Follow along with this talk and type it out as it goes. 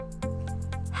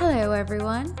Hello,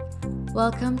 everyone.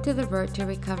 Welcome to the Road to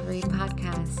Recovery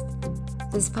podcast.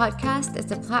 This podcast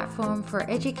is a platform for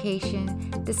education,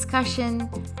 discussion,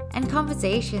 and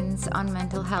conversations on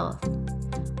mental health.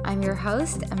 I'm your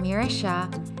host, Amira Shah,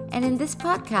 and in this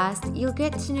podcast, you'll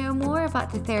get to know more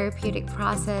about the therapeutic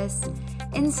process,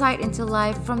 insight into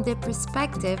life from the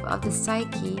perspective of the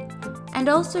psyche, and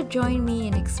also join me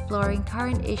in exploring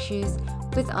current issues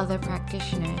with other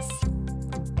practitioners.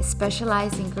 I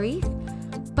specialize in grief,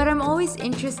 but I'm always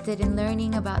interested in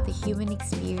learning about the human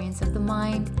experience of the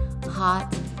mind,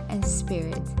 heart, and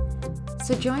spirit.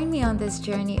 So join me on this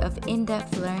journey of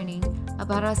in-depth learning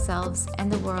about ourselves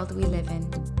and the world we live in.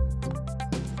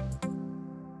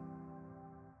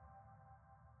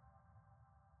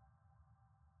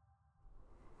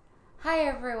 Hi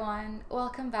everyone,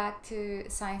 welcome back to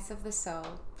Science of the Soul.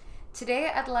 Today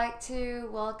I'd like to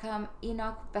welcome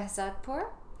Enoch Behzadpour.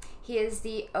 He is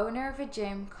the owner of a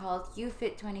gym called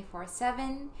YouFit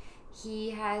 24/7. He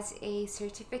has a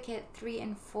certificate 3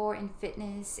 and 4 in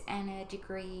fitness and a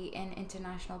degree in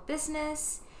international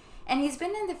business. And he's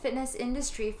been in the fitness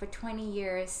industry for 20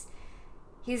 years.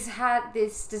 He's had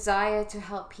this desire to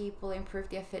help people improve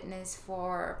their fitness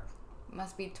for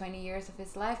must be 20 years of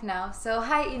his life now. So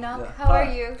hi Enoch, How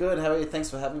are you? Good, how are you?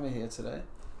 Thanks for having me here today.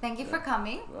 Thank you for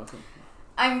coming. You're welcome.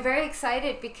 I'm very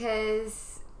excited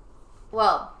because,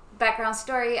 background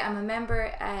story, I'm a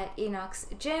member at Enoch's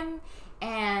gym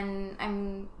and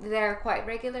I'm there quite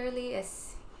regularly,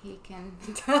 as you can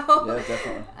tell. Yeah,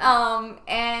 definitely.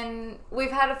 And we've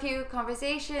had a few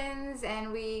conversations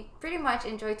and we pretty much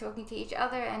enjoy talking to each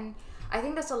other, and I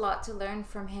think there's a lot to learn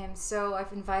from him, so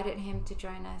I've invited him to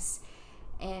join us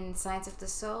in Science of the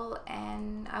Soul,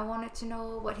 and I wanted to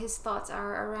know what his thoughts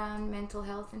are around mental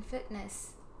health and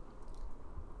fitness.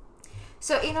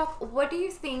 So Enoch, what do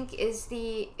you think is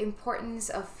the importance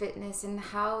of fitness and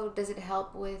how does it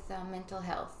help with mental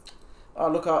health?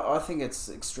 Look, I think it's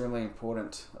extremely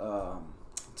important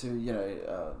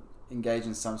to engage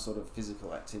in some sort of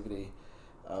physical activity,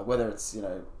 whether it's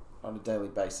on a daily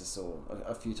basis or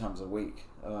a few times a week.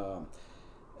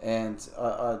 And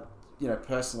I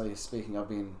personally speaking, I've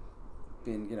been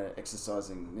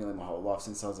exercising nearly my whole life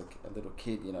since I was a little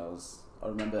kid. I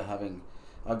remember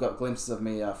I got glimpses of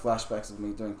me, flashbacks of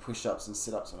me doing push-ups and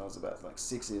sit-ups when I was about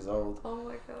 6 years old. Oh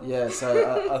my god. Yeah,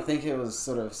 so I think it was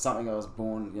sort of something I was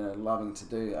born, loving to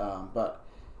do. But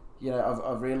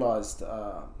I've realised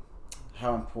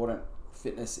how important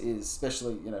fitness is,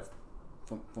 especially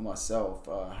for myself,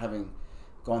 having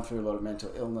gone through a lot of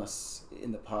mental illness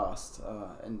in the past,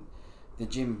 and the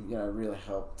gym, really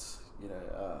helped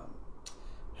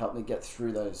me get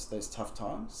through those tough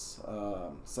times.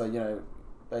 So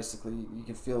basically you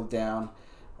can feel down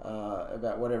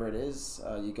about whatever it is,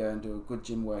 you go and do a good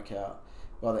gym workout.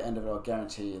 By the end of it, I'll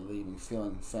guarantee you're leaving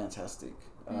feeling fantastic.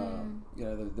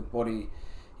 The body,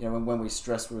 when we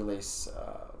stress, we release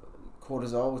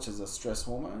cortisol, which is a stress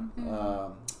hormone.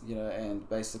 And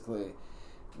basically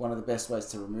one of the best ways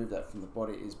to remove that from the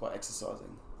body is by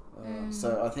exercising.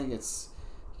 So I think it's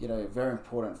very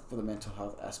important for the mental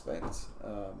health aspect,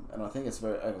 and I think it's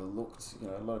very overlooked.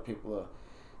 A lot of people are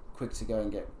quick to go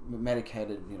and get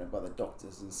medicated, by the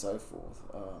doctors and so forth,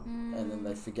 and then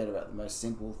they forget about the most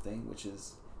simple thing, which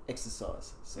is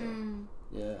exercise. So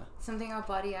yeah, something our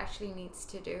body actually needs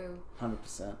to do.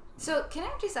 100%. So can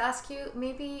I just ask you,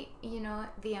 maybe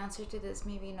the answer to this,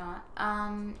 maybe not,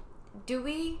 do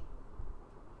we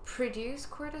produce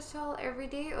cortisol every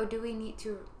day, or do we need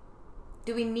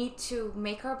to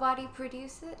make our body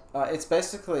produce it? It's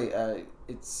basically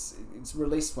it's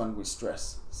released when we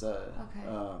stress. So okay.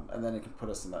 And then it can put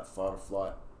us in that fight or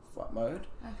flight mode.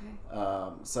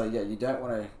 Okay. So yeah, you don't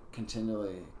want to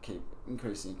continually keep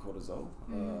increasing cortisol.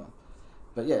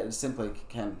 But yeah, it simply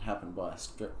can happen by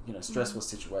stressful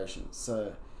situations.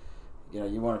 So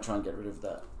you want to try and get rid of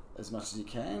that as much as you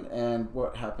can. And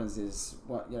what happens is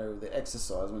the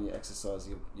exercise, when you exercise,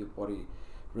 your body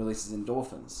releases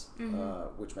endorphins,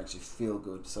 which makes you feel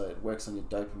good. So it works on your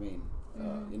dopamine,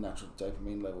 your natural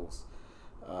dopamine levels.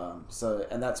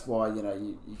 And that's why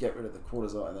you get rid of the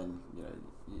cortisol, and then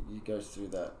you go through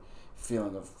that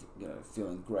feeling of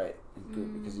feeling great and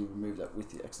good because you remove that with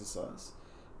the exercise.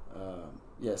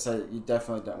 So you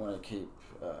definitely don't want to keep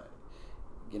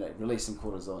releasing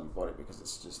cortisol in your body, because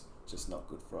it's just not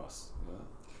good for us.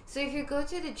 So if you go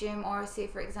to the gym, or say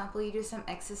for example you do some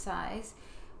exercise,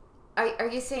 are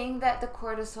you saying that the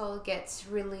cortisol gets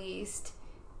released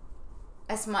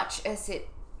as much as it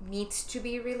needs to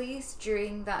be released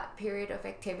during that period of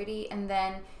activity, and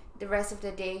then the rest of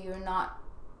the day you're not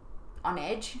on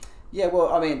edge? Yeah,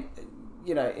 well, I mean,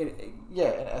 in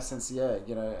essence, yeah,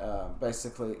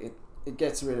 basically it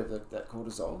gets rid of that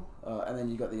cortisol, and then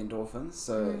you got the endorphins.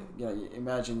 So you know, you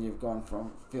imagine you've gone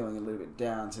from feeling a little bit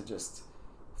down to just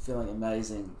feeling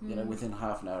amazing. You know, within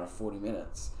half an hour or 40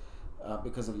 minutes,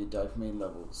 because of your dopamine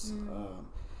levels.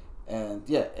 And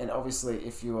yeah, and obviously,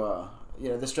 if you are, you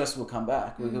know, the stress will come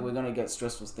back. We're going to get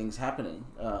stressful things happening.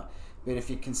 But if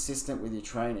you're consistent with your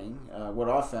training, what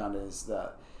I found is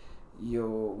that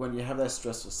when you have those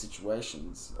stressful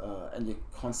situations, and you're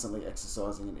constantly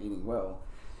exercising and eating well,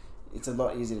 it's a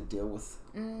lot easier to deal with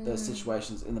those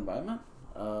situations in the moment.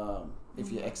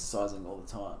 If you're exercising all the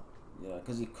time, you know,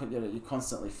 because you're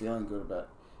constantly feeling good about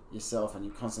yourself, and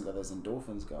you constantly got those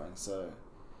endorphins going. So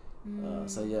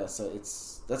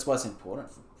that's why it's important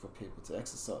for people to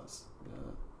exercise.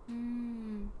 Yeah.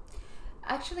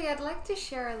 Actually, I'd like to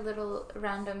share a little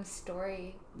random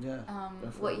story. Yeah.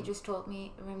 What you just told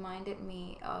me reminded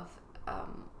me of, I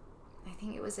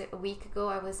think it was a week ago,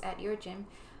 I was at your gym.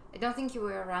 I don't think you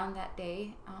were around that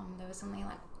day. There was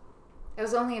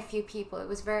only a few people. It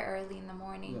was very early in the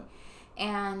morning. Yeah.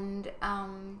 And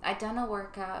I'd done a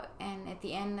workout, and at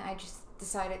the end I just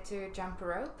decided to jump a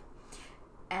rope.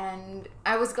 And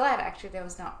I was glad actually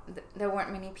there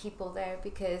weren't many people there,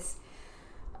 because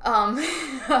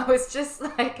I was just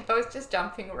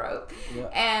jumping rope. Yeah.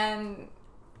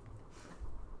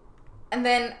 And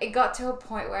then it got to a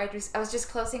point where I was just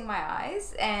closing my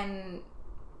eyes and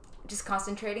just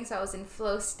concentrating, so I was in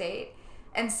flow state,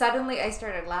 and suddenly I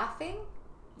started laughing.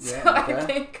 Yeah, so okay. I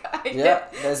think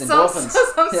there's endorphins.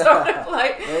 some sort of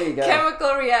like there you go.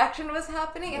 chemical reaction was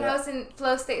happening, and Yeah. I was in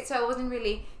flow state, so I wasn't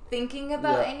really thinking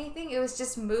about anything. It was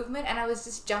just movement, and I was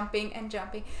just jumping, and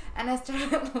I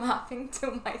started laughing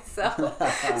to myself.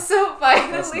 So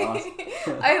finally nice.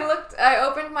 I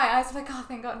opened my eyes, like, oh,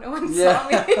 thank God no one saw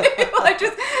me. Like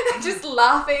just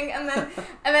laughing, and then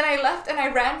I left and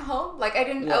I ran home. Like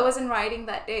I wasn't riding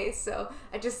that day, so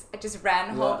I just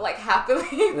ran home, like,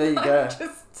 happily. There you go.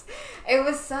 It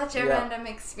was such a random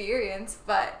experience,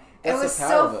 but That's it was the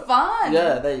power so of it. fun.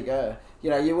 Yeah, there you go. You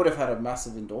know, you would have had a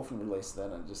massive endorphin release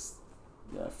then, and just,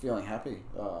 you know, feeling happy.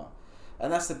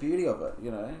 And that's the beauty of it,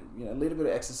 you know, a little bit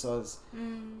of exercise.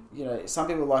 You know, some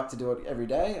people like to do it every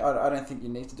day. I don't think you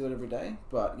need to do it every day,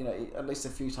 but, you know, at least a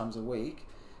few times a week,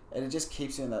 and it just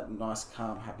keeps you in that nice,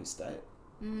 calm, happy state.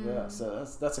 Yeah, so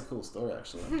that's a cool story,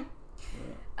 actually.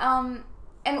 Yeah.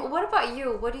 And what about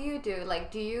you? What do you do?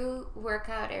 Like, do you work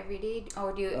out every day,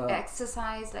 or do you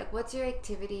exercise? Like, what's your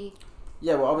activity?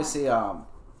 Yeah, well, obviously,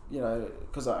 you know,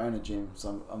 because I own a gym,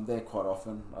 so I'm there quite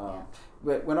often.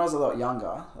 But when I was a lot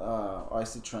younger, I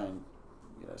used to train,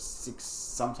 you know, 6,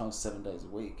 sometimes 7 days a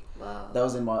week. Wow. That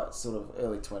was in my sort of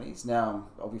early 20s. Now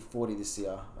I'll be 40 this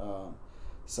year.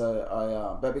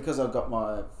 But because I've got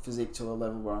my physique to a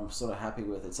level where I'm sort of happy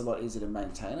with, it's a lot easier to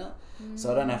maintain it.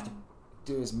 So I don't have to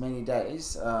do as many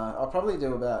days. I'll probably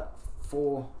do about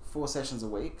four sessions a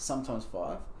week, sometimes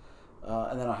 5,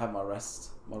 and then I have my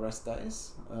rest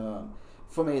days.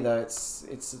 For me though, it's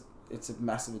a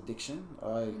massive addiction.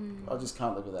 I just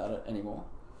can't live without it anymore.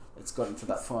 It's gotten to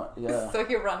that point. Yeah. So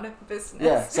you run a business.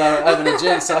 Yeah. So I open a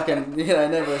gym so I can, you know,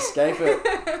 never escape it.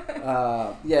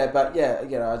 But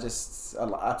you know,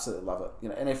 I absolutely love it. You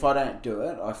know, and if I don't do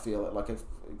it, I feel it. Like if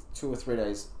 2 or 3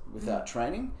 days without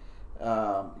training,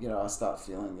 you know, I start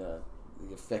feeling the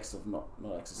effects of not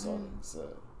exercising. So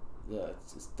yeah,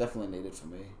 it's definitely needed for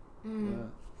me. Yeah.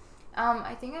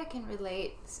 I think I can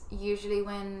relate. Usually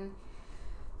when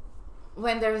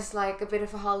there's like a bit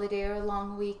of a holiday or a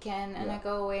long weekend, and I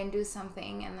go away and do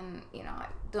something, and then, you know, I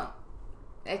don't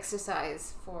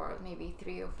exercise for maybe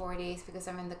 3 or 4 days because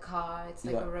I'm in the car. It's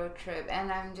like a road trip,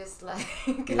 and I'm just like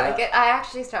I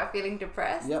actually start feeling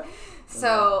depressed.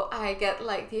 So I get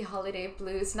like the holiday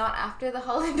blues, not after the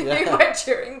holiday, but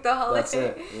during the holiday. That's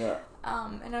it. Yeah.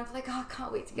 And I'm like, oh, I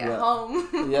can't wait to get home.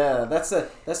 Yeah, that's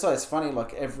why it's funny.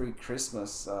 Like every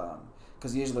Christmas,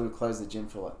 because usually we close the gym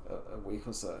for like a week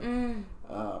or so.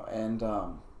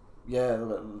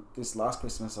 This last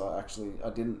Christmas I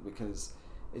didn't, because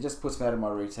it just puts me out of my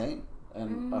routine,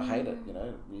 and I hate it. You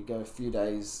know, you go a few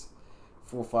days,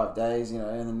 4 or 5 days, you know,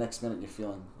 and the next minute you're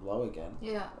feeling low again.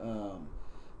 Yeah.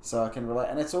 So I can relate,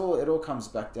 and it all comes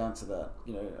back down to that,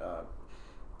 you know,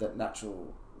 that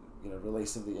natural, you know,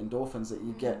 release of the endorphins that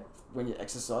you get when you're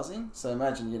exercising. So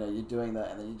imagine, you know, you're doing that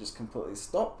and then you just completely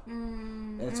stop,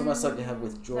 and it's almost like you have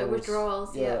withdrawals. Like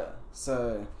withdrawals, yeah.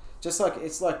 So just like,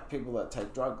 it's like people that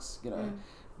take drugs, you know,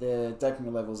 their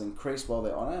dopamine levels increase while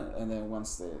they're on it, and then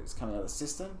once it's coming out of the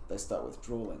system, they start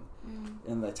withdrawing,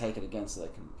 and they take it again so they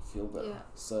can feel better. Yeah.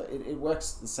 So it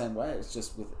works the same way. It's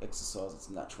just with exercise,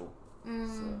 it's natural.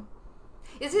 So.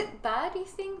 Is it bad, you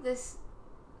think, this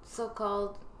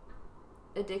so-called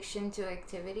addiction to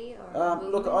activity or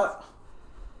look,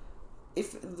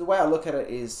 if the way I look at it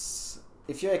is,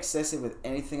 if you're excessive with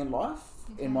anything in life,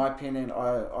 in my opinion,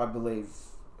 I believe,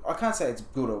 I can't say it's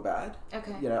good or bad.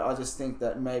 Okay. You know, I just think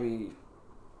that maybe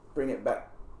bring it back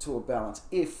to a balance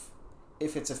if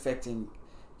it's affecting,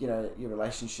 you know, your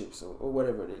relationships or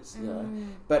whatever it is, you know.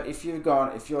 But if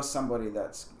you're somebody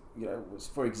that's, you know, was,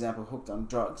 for example, hooked on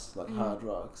drugs, like hard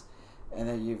drugs, and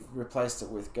then you've replaced it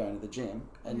with going to the gym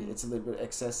and it's a little bit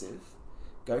excessive,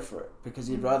 go for it, because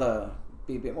you'd rather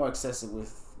be a bit more excessive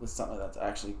with something that's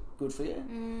actually good for you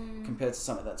compared to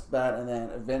something that's bad, and then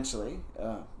eventually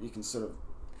you can sort of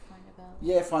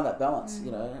find that balance,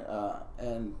 you know,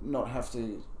 and not have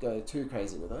to go too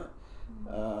crazy with it,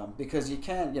 because you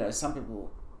can, you know, some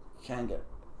people can get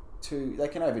they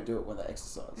can overdo it when they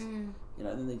exercise, you know,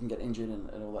 and then they can get injured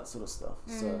and all that sort of stuff.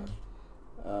 So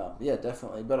yeah,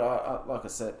 definitely. But I like I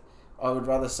said, I would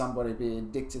rather somebody be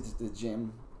addicted to the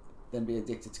gym than be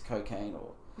addicted to cocaine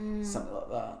or something like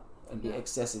that, and be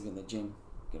excessive in the gym,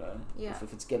 you know,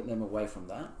 if it's getting them away from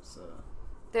that. So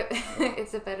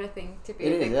it's a better thing to be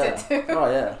addicted to.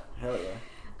 Oh yeah, hell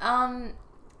yeah.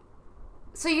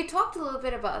 So you talked a little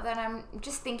bit about that. I'm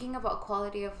just thinking about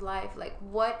quality of life. Like,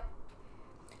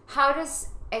 how does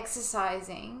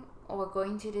exercising or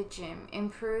going to the gym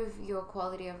improve your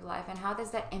quality of life, and how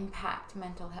does that impact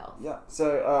mental health? Yeah.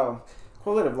 So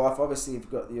quality of life, obviously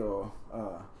you've got your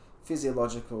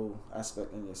physiological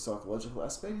aspect and your psychological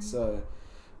aspect. So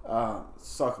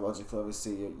psychological,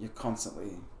 obviously you're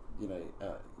constantly, you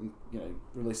know,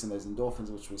 releasing those endorphins,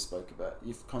 which we spoke about.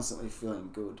 You're constantly feeling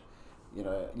good, you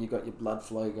know, you got your blood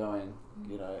flow going,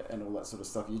 you know, and all that sort of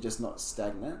stuff. You're just not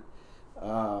stagnant.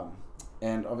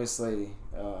 And obviously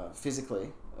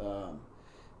physically,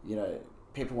 you know,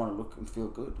 people want to look and feel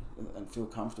good and feel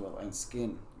comfortable, and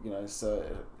skin, you know, so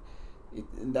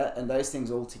and those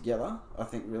things all together, I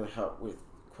think, really help with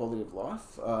quality of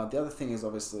life. The other thing is,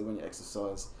 obviously, when you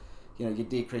exercise, you know, you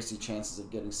decrease your chances of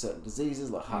getting certain diseases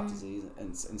like heart disease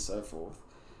and so forth.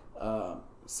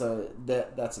 So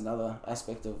that's another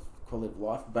aspect of quality of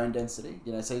life. Bone density,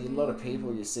 you know, so a lot of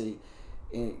people you see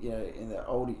in their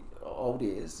old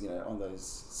years, you know, on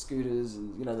those scooters,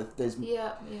 and you know, there's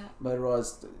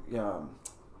motorized, you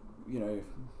know,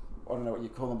 I don't know what you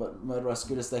call them, but motorized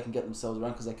scooters, they can get themselves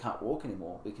around because they can't walk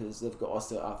anymore because they've got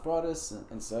osteoarthritis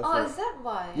and so forth. Oh, is that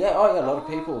why? Yeah, a lot of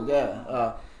people,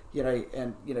 you know,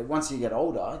 and you know, once you get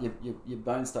older, your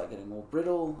bones start getting more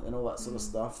brittle and all that sort of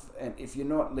stuff. And if you're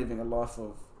not living a life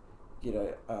of, you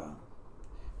know,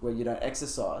 where you don't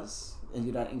exercise and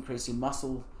you don't increase your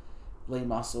lean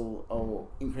muscle, or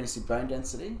increase your bone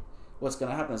density, what's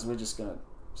going to happen is we're just going to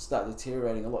start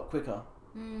deteriorating a lot quicker.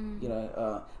 You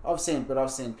know, I've seen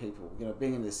people, you know,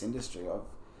 being in this industry,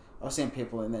 I've seen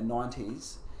people in their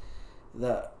 90s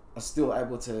that are still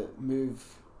able to move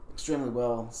extremely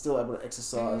well, still able to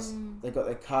exercise. They've got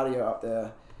their cardio up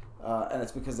there, and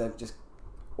it's because they've just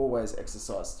always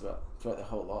exercised throughout their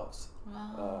whole lives.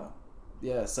 Wow.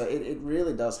 So it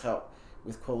really does help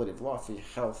with quality of life, for your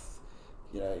health,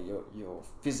 you know, your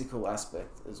physical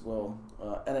aspect as well,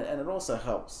 and it also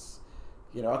helps.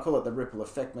 You know, I call it the ripple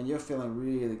effect. When you're feeling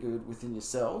really good within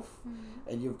yourself,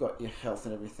 and you've got your health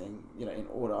and everything, you know, in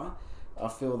order, I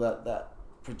feel that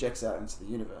projects out into the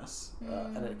universe,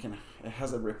 and it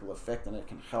has a ripple effect, and it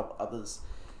can help others,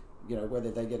 you know,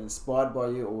 whether they get inspired by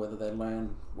you or whether they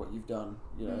learn what you've done,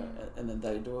 you know, and then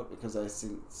they do it because they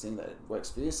seeing that it works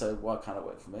for you. So why can't it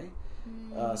work for me?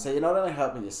 So you're not only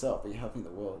helping yourself, but you're helping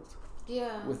the world.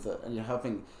 Yeah. With it, and you're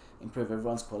helping improve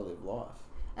everyone's quality of life.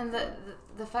 And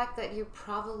the fact that you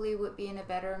probably would be in a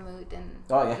better mood than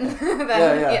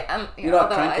you're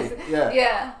not otherwise. Cranky.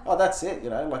 Oh, that's it. You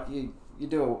know, like you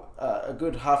do a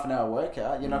good half an hour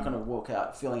workout, you're not going to walk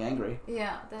out feeling angry.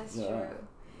 Yeah, that's true.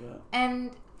 Yeah.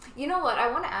 And you know what? I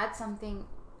want to add something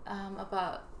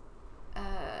about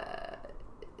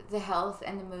the health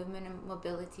and the movement and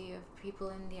mobility of people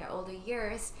in their older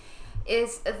years.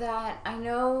 Is that I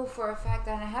know for a fact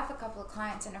that I have a couple of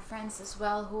clients and friends as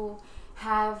well who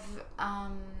have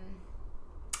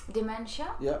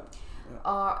dementia,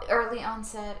 or early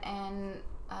onset, and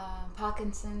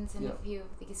Parkinson's, and a few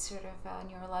of these sort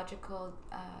of neurological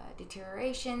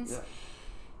deteriorations,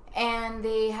 and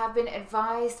they have been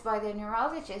advised by their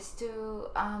neurologist to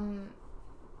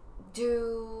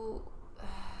do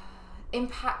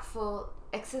impactful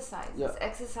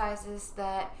exercises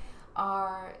that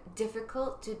are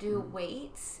difficult to do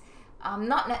weights.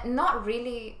 Not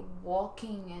really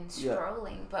walking and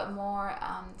strolling, but more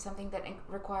something that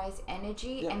requires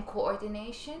energy and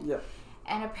coordination.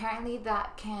 And apparently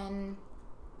that can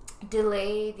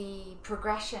delay the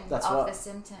progression That's of right. the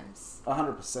symptoms.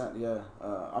 100%, yeah.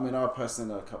 I mean, I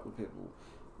personally know a couple of people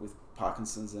with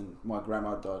Parkinson's, and my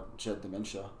grandma died. She had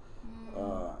dementia,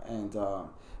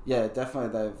 yeah,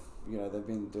 definitely they've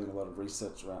been doing a lot of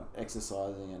research around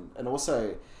exercising and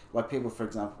also like people, for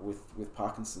example, with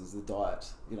Parkinson's, the diet,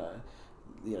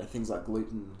 things like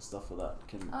gluten and stuff like that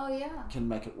can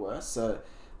make it worse. So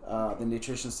the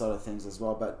nutrition side of things as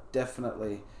well, but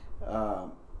definitely.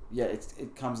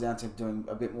 It comes down to doing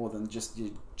a bit more than just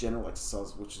your general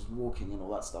exercise, which is walking and all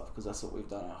that stuff, because that's what we've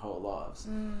done our whole lives.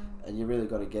 And you really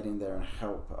got to get in there and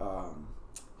help,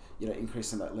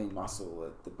 increasing that lean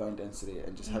muscle, the bone density,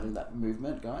 and just having that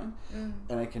movement going.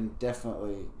 And it can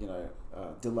definitely,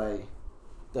 delay,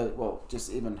 just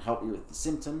even help you with the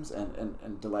symptoms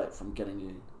and delay it from getting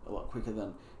you a lot quicker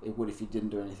than it would if you didn't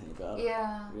do anything about it.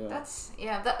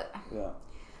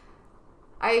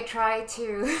 I try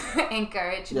to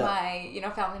encourage my,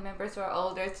 family members who are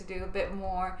older to do a bit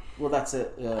more. Well, that's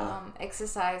it.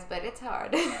 Exercise, but it's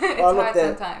hard. Hard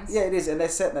sometimes. Yeah, it is, and they're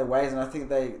set in their ways, and I think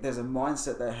there's a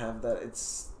mindset they have that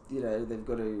it's they've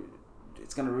got to,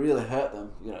 it's going to really hurt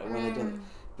them, when they do it.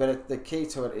 But the key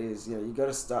to it is you got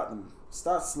to start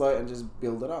slow and just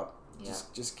build it up. Yeah.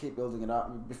 Just keep building it up.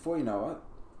 And before you know it,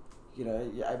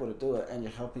 you're able to do it, and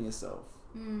you're helping yourself.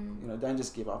 Don't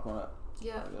just give up on it.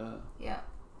 Yeah.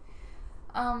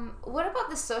 What about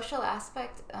the social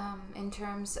aspect in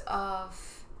terms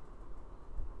of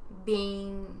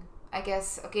being, I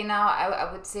guess, okay, now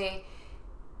I would say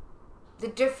the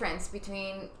difference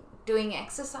between doing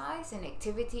exercise and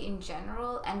activity in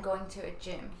general and going to a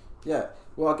gym? Yeah,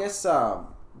 well, I guess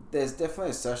there's definitely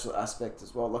a social aspect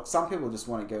as well. Like, some people just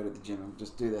want to go to the gym and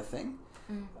just do their thing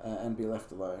and be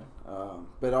left alone.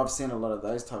 But I've seen a lot of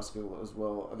those types of people as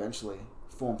well eventually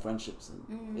form friendships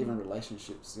and even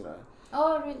relationships,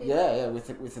 Oh, really? Yeah,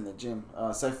 within the gym.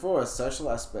 So for a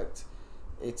social aspect,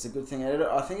 it's a good thing.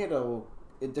 I think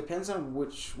it depends on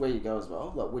where you go as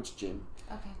well, like which gym.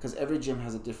 Okay. Because every gym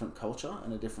has a different culture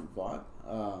and a different vibe.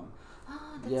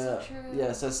 That's true.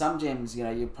 Yeah, so some gyms,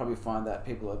 you probably find that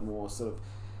people are more sort of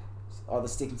either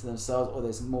sticking to themselves, or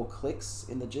there's more cliques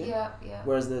in the gym. Yeah.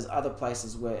 Whereas there's other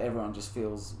places where everyone just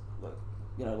feels like,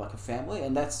 like a family,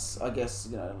 and that's, I guess,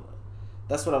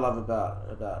 that's what I love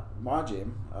about my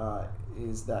gym,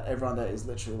 is that everyone there is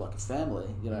literally like a family,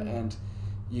 and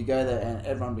you go there and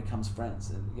everyone becomes friends,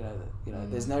 and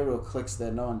there's no real cliques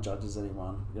there, no one judges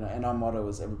anyone, and our motto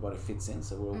is everybody fits in,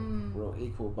 so we're all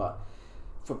equal. But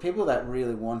for people that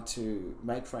really want to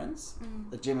make friends,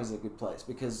 the gym is a good place,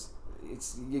 because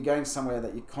you're going somewhere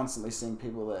that you're constantly seeing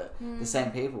people there, the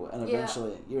same people, and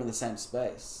eventually you're in the same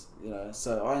space,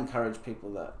 so I encourage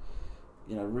people that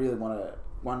really want to,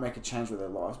 one, make a change with their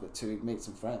lives, but two, meet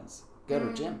some friends. Go to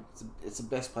a gym. It's the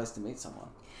best place to meet someone.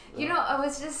 I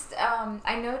was just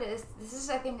I noticed, this is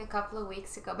I think a couple of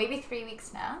weeks ago, maybe 3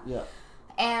 weeks now. Yeah.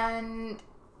 And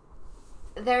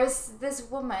there's this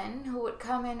woman who would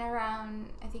come in around,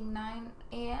 I think 9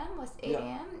 a.m. was 8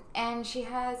 a.m. and she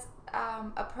has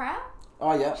a pram.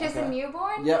 Oh yeah. She has a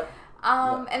newborn. Yep.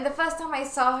 And the first time I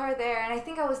saw her there, and I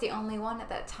think I was the only one at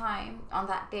that time on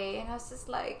that day, and I was just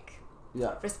like,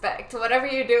 respect, whatever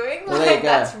you're doing, well, like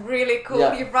that's really cool.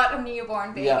 Yeah. You brought a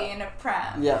newborn baby in a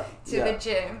pram to the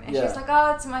gym, and she's like,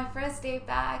 oh, it's my first day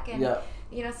back, and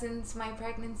since my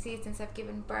pregnancy, since I've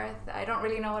given birth, I don't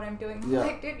really know what I'm doing. I'm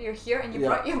like, dude, you're here and you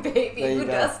brought your baby. Who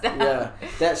does that?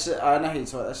 Yeah, I know who you're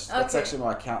talking about. That's actually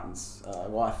my accountant's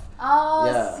wife.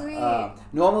 Oh, sweet.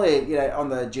 Normally, on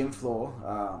the gym floor,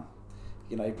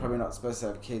 you're probably not supposed to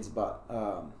have kids, but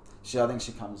I think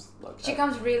she comes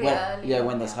comes really early. Yeah,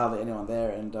 when there's hardly anyone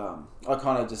there, and I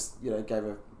kind of just gave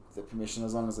her the permission,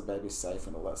 as long as the baby's safe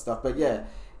and all that stuff. But yeah,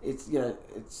 it's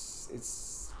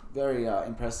very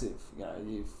impressive.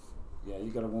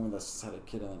 You've got a woman that's just had a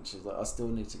kid, and she's like, I still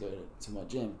need to go to my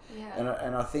gym. Yeah.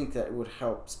 And I think that it would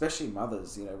help, especially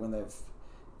mothers. When they've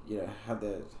had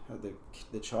their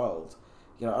child.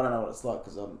 I don't know what it's like,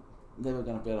 because I'm never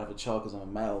going to be able to have a child because I'm a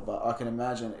male, but I can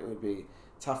imagine it would be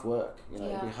tough work,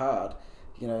 it'd be hard,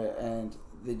 and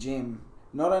the gym,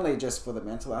 not only just for the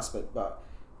mental aspect, but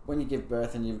when you give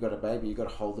birth and you've got a baby, you've got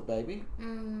to hold the baby.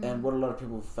 And what a lot of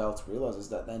people fail to realize is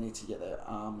that they need to get their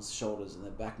arms, shoulders, and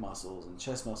their back muscles and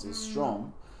chest muscles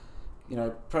strong,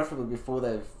 preferably before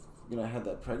they've had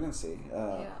that pregnancy,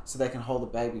 so they can hold the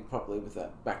baby properly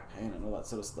without back pain and all that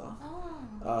sort of stuff.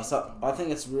 So I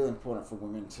think it's really important for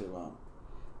women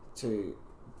to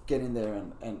get in there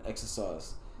and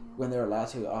exercise when they're allowed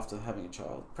to after having a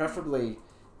child. Preferably,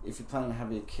 if you're planning on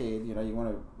having a kid, you want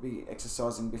to be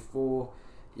exercising before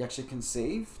you actually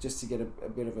conceive, just to get a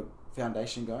bit of a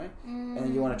foundation going. And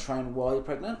then you want to train while you're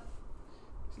pregnant,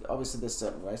 obviously there's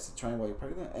certain ways to train while you're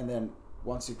pregnant, and then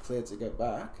once you're cleared to go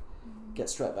back, get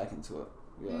straight back into it.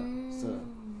 Yeah. So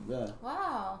yeah.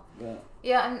 Wow. Yeah.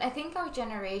 Yeah, and I think our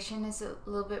generation is a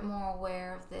little bit more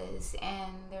aware of this,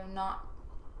 and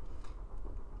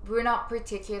we're not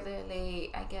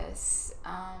particularly, I guess,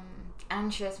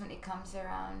 anxious when it comes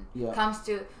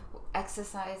to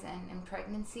exercise and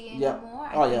pregnancy anymore.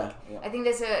 I think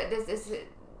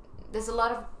there's a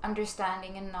lot of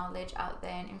understanding and knowledge out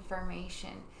there and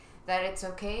information that it's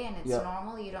okay and it's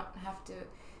normal. You don't have to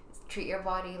treat your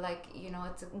body like,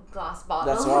 it's a glass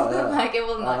bottle. That's right, yeah. Like it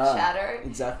will not shatter.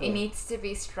 Exactly. It needs to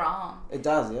be strong. It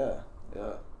does, yeah.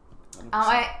 100%.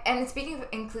 And speaking of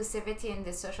inclusivity and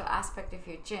the social aspect of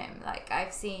your gym, like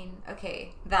I've seen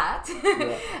that.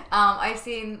 I've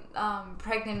seen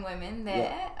pregnant women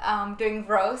there doing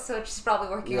rows, so she's probably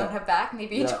working on her back.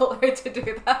 Maybe you told her to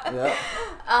do that.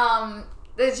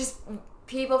 There's just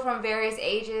people from various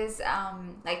ages,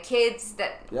 like kids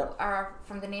that are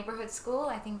from the neighborhood school.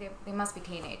 I think they must be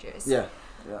teenagers. Yeah.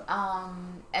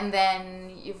 And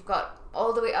then you've got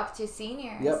all the way up to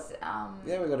seniors.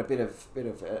 We've got a bit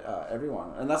of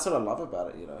everyone, and that's what I love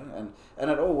about it,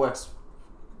 and it all works.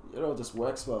 It all just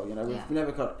works well, We've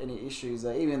never got any issues.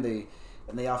 Even in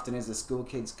the afternoons, the school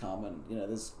kids come, and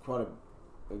there's quite a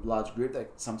large group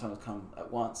that sometimes come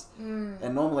at once,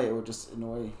 and normally it would just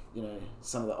annoy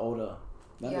some of the older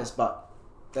members, but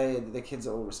the kids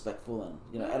are all respectful, and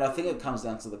and I think it comes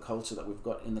down to the culture that we've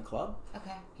got in the club.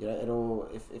 Okay. It all,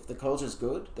 if the culture is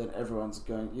good, then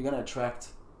you're going to attract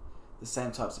the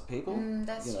same types of people.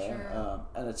 That's true.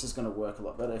 And it's just going to work a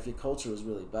lot better. If your culture is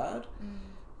really bad,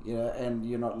 and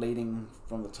you're not leading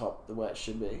from the top the way it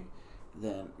should be,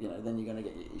 then then you're going to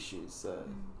get your issues. So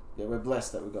we're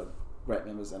blessed that we've got great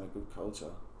members and a good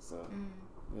culture. So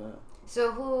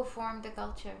So who formed the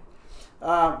culture?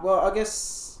 Well, I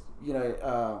guess.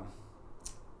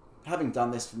 Having done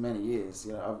this for many years,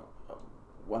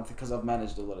 one thing, because I've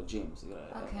managed a lot of gyms,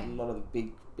 and a lot of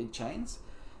the big chains,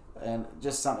 and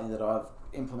just something that I've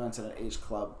implemented at each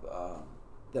club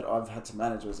that I've had to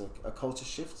manage was a culture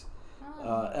shift.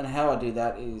 And how I do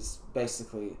that is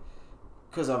basically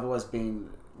because I've always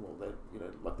been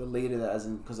like the leader, as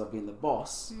in because I've been the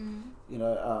boss.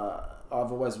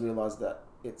 I've always realized that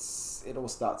it all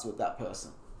starts with that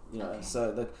person.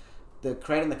 So the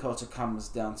creating the culture comes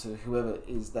down to whoever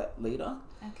is that leader.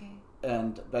 Okay.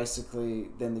 And basically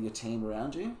then your team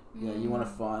around you. You want to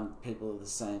find people with the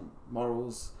same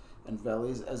morals and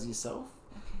values as yourself.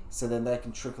 Okay. So then they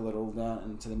can trickle it all down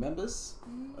into the members.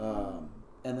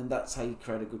 And then that's how you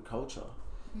create a good culture.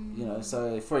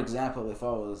 So for example, if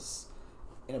I was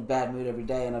in a bad mood every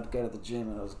day and I'd go to the gym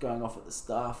and I was going off at the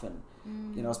staff and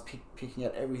I was picking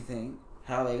at everything,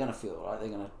 how are they going to feel, right?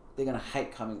 They're going to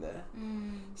hate coming there.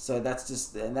 So that's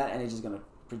just, and that energy is going to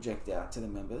project out to the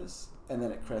members, and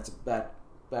then it creates a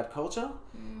bad culture,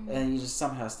 and you just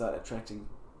somehow start attracting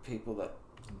people that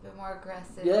a bit more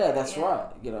aggressive. Yeah, that's right.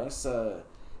 So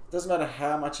it doesn't matter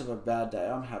how much of a bad day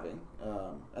I'm having,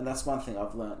 and that's one thing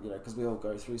I've learned, because we all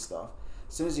go through stuff.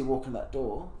 As soon as you walk in that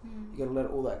door, you got to let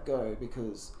all that go,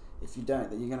 because if you don't,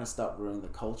 then you're going to start ruining the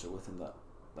culture within that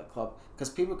club, because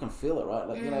people can feel it, right?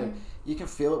 Like you can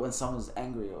feel it when someone's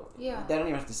angry, or they don't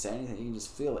even have to say anything, you can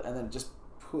just feel it, and then it just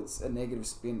puts a negative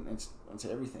spin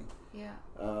into everything.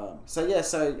 So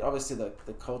obviously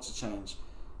the culture change,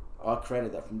 I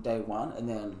created that from day one, and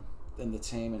then the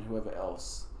team and whoever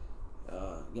else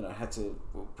had to,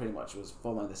 pretty much was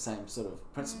following the same sort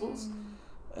of principles.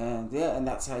 And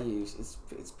that's how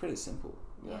it's pretty simple.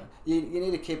 You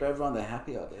need to keep everyone there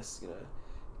happy, I guess.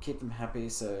 Keep them happy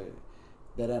so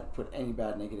they don't put any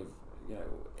bad negative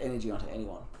energy onto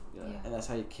anyone. And that's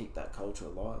how you keep that culture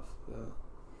alive.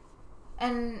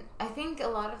 And I think a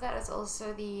lot of that is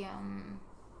also the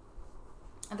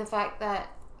fact that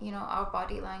our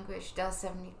body language does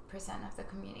 70% of the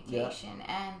communication,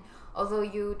 and although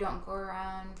you don't go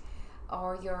around,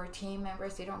 or your team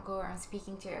members, they don't go around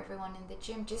speaking to everyone in the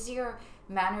gym, just your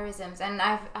mannerisms, and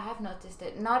I have noticed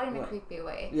it, not in a creepy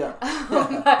way, but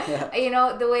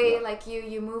the way like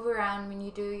you move around when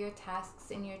you do your tasks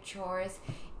and your chores,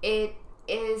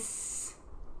 it's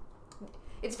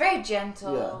very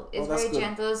gentle. It's very good.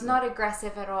 Gentle. It's not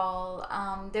aggressive at all.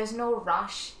 There's no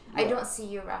rush. I don't see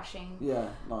you rushing.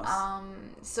 Nice.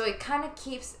 So it kind of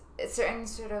keeps a certain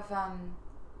sort of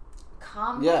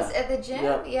calmness at the gym.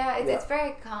 It's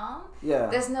very calm.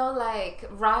 There's no like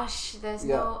rush. There's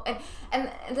no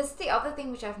and that's the other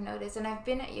thing which I've noticed, and I've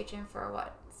been at your gym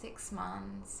for 6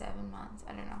 months, 7 months,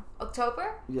 I don't know,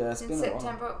 October. It's since been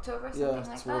September, October,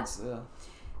 something like that.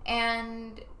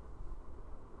 And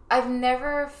I've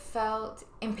never felt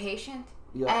impatient.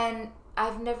 And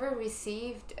I've never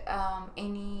received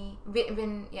any.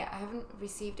 I haven't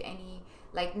received any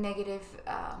like negative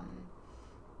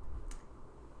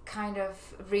kind of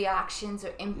reactions or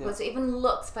inputs, or even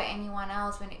looks by anyone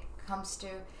else when it comes to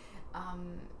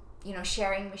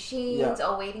sharing machines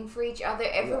or waiting for each other.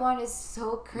 Everyone is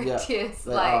so courteous.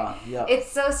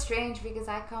 It's so strange because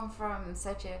I come from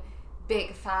such a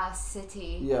big fast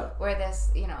city where there's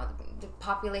the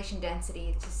population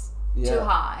density is just too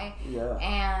high,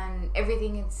 and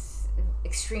everything is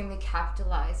extremely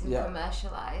capitalized and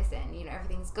commercialized, and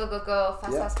everything's go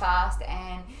fast,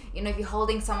 and if you're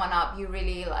holding someone up, you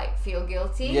really like feel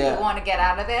guilty. You want to get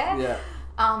out of there.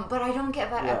 But I don't get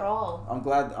that at all. I'm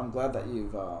glad that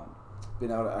you've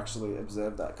been able to actually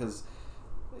observe that, because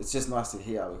it's just nice to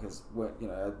hear, because when,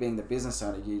 being the business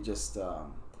owner, you just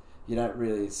you don't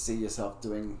really see yourself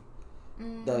doing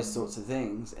those sorts of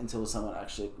things until someone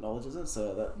actually acknowledges it.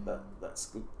 So that's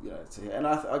good, to hear. And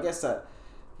I guess that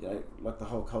like the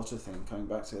whole culture thing, coming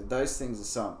back to it, those things are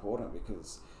so important,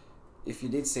 because if you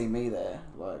did see me there,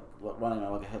 like running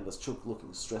like a headless chook,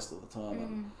 looking stressed all the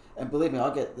time, and believe me,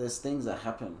 there's things that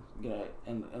happen,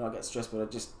 and I get stressed, but I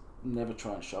just never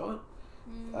try and show it.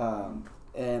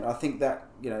 And I think that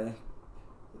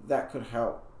that could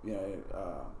help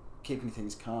keeping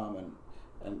things calm,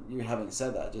 and you having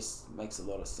said that just makes a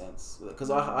lot of sense,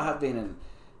 because I have been in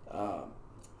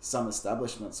some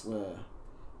establishments where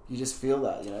you just feel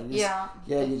that,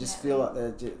 you just feel like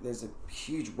there's a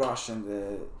huge rush, and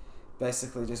they're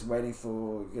basically just waiting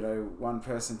for one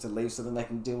person to leave so then they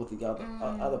can deal with the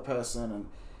other person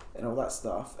and all that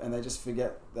stuff, and they just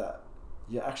forget that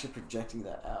you're actually projecting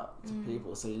that out to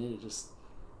people. So you need to just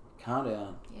calm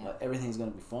down. Like, everything's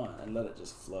going to be fine, and let it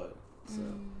just flow.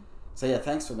 So yeah,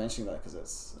 thanks for mentioning that,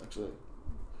 because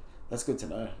that's good to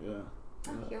know.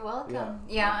 You're welcome.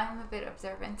 I'm a bit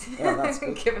observant, that's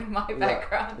good. given my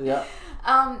background.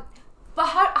 But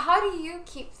how do you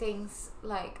keep things,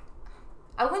 like,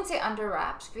 I wouldn't say under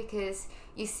wraps, because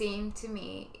you seem to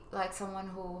me like someone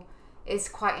who is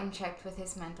quite in check with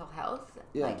his mental health.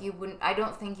 Like, I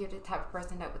don't think you're the type of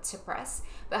person that would suppress,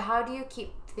 but how do you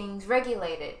keep things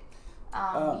regulated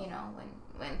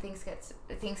when things get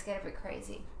a bit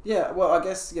crazy? Well, I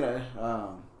guess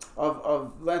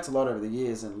I've learnt a lot over the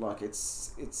years, and like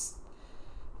it's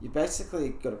you basically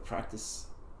got to practice.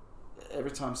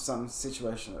 Every time some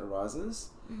situation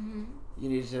arises, you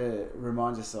need to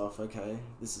remind yourself, okay,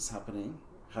 this is happening.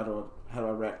 How do I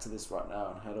react to this right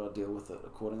now, and how do I deal with it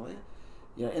accordingly?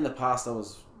 In the past I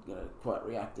was quite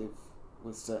reactive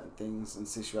with certain things and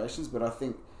situations, but I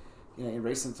think in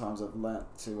recent times I've learnt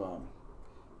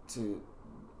to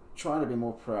try to be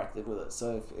more proactive with it.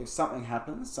 So if something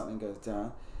happens, something goes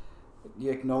down,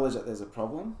 you acknowledge that there's a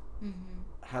problem.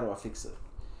 How do I fix it?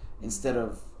 Instead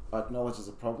of, I acknowledge there's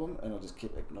a problem, and I'll just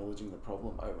keep acknowledging the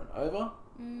problem over and over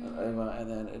and over, and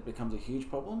then it becomes a huge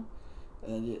problem,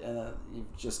 and then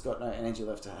you've just got no energy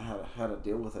left to how to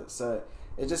deal with it. So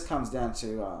it just comes down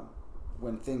to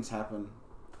when things happen,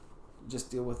 just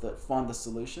deal with it, find the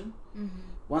solution.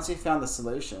 Once you've found the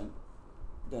solution,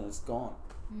 then it's gone,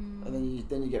 and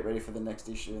then you get ready for the next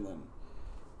issue, and then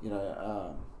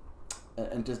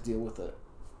and just deal with it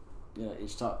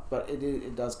each time. But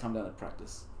it does come down to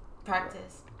practice.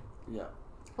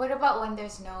 What about when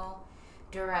there's no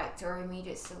direct or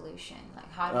immediate solution?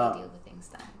 Like, how do you deal with things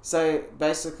then? So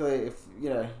basically, if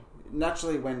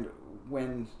naturally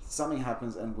when something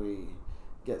happens and we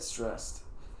get stressed,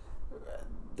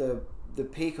 the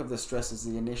peak of the stress is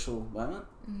the initial moment,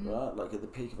 right? Like, at the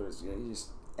peak of it is you're just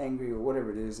angry or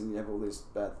whatever it is, and you have all these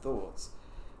bad thoughts.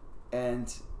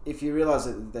 And if you realize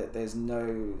that there's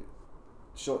no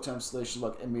short-term solution,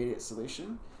 like immediate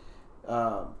solution,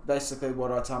 basically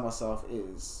what I tell myself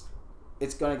is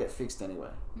it's going to get fixed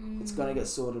anyway. It's going to get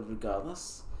sorted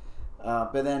regardless.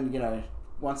 But then,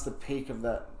 once the peak of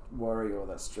that worry or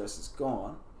that stress is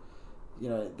gone,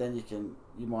 then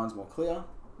your mind's more clear,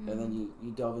 and then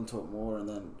you delve into it more, and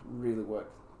then really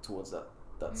work towards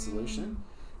that solution.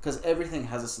 Because everything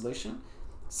has a solution.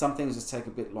 Some things just take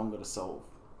a bit longer to solve,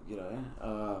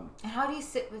 And how do you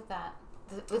sit with that,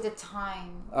 with the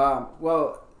time?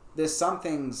 Well, there's some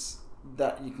things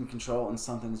that you can control and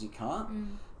some things you can't.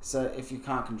 So if you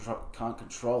can't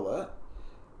control it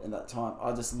in that time,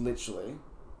 I just literally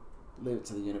leave it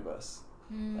to the universe.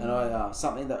 And I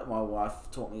something that my wife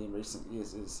taught me in recent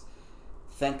years is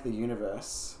thank the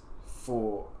universe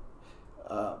for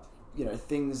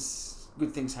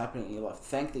good things happening in your life.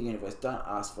 Thank the universe. Don't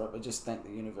ask for it, but just thank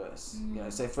the universe.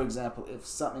 So for example, if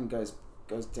something goes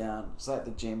down, say at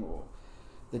the gym, or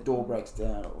the door breaks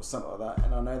down or something like that,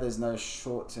 and I know there's no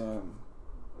short-term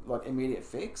like immediate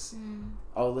fix,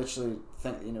 I'll literally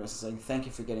thank the universe and saying, thank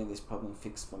you for getting this problem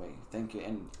fixed for me. Thank you.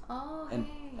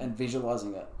 And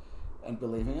visualizing it and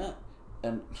believing it.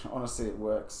 And honestly, it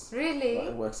works. Really? Like,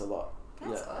 it works a lot.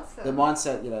 That's awesome. The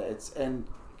mindset, it's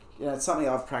something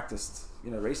I've practiced,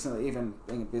 recently. Even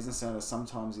being a business owner,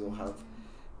 sometimes you'll have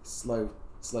slow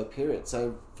periods.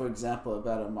 So, for example,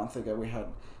 about a month ago, we had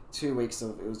 2 weeks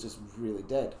of it was just really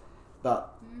dead.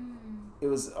 But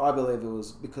I believe it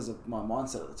was because of my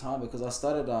mindset at the time, because I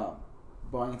started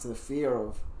buying into the fear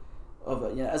of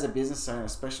it. As a business owner,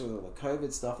 especially with all the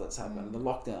COVID stuff that's happened and the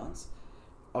lockdowns,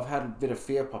 I've had a bit of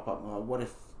fear pop up. Like, what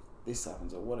if this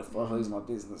happens, or what if I lose my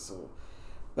business?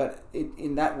 But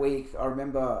in that week, I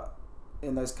remember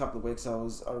in those couple of weeks, I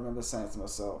remember saying to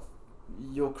myself,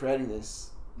 "You're creating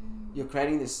this. You're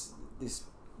creating this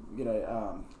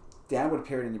downward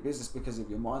period in your business because of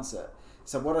your mindset."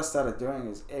 So what I started doing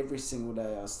is every single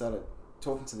day I started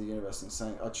talking to the universe and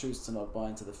saying, I choose to not buy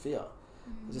into the fear.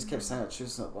 I just kept saying, I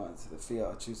choose to not buy into the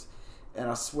fear. And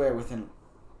I swear within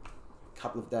a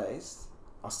couple of days,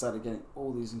 I started getting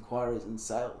all these inquiries and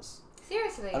sales.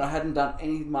 Seriously? And I hadn't done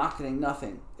any marketing,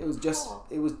 nothing. It was just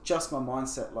my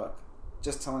mindset, like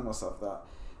just telling myself that.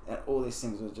 And all these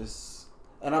things were just,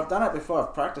 and I've done it before.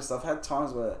 I've practiced. I've had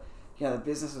times where, the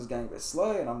business was going a bit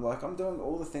slow and I'm like, I'm doing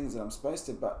all the things that I'm supposed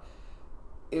to, but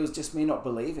it was just me not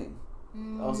believing.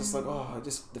 I was just like,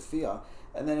 just the fear.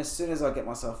 And then as soon as I get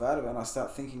myself out of it and I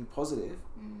start thinking positive,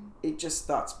 it just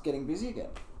starts getting busy again.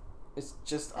 It's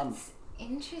just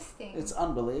interesting. It's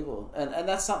unbelievable. And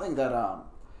that's something that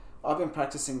I've been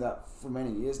practicing that for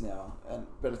many years now.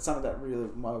 But it's something that really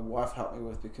my wife helped me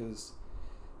with, because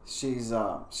she's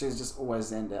just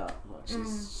always zenned out. Like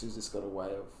she's just got a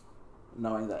way of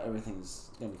knowing that everything's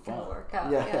gonna be fine. Gonna work out.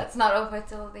 Yeah, it's not over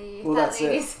till the that's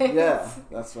lady it. says. Yeah,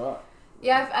 that's right.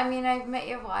 Yeah, I've met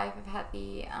your wife. I've had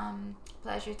the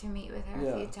pleasure to meet with her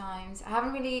a few times. I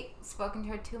haven't really spoken to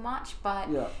her too much, but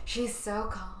she's so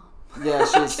calm. Yeah,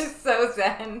 she's so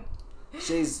zen.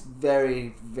 She's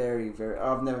very, very, very.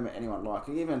 I've never met anyone like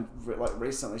her. Even like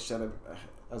recently,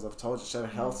 as I've told you, she had a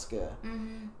health scare,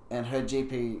 and her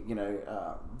GP,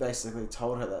 basically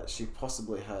told her that she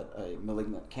possibly had a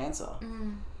malignant cancer.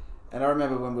 And I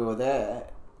remember when we were there,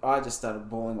 I just started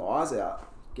bawling my eyes out,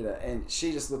 and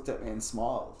she just looked at me and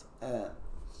smiled, and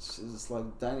she was just like,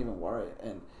 "Don't even worry."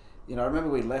 And I remember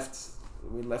we left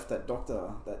that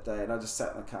doctor that day, and I just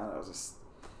sat in the car and I just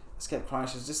kept crying.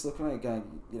 She was just looking at me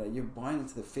going, "You're buying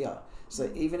into the fear." So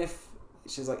even if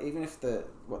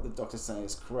what the doctor's saying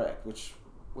is correct, which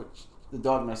the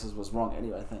diagnosis was wrong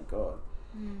anyway, thank God.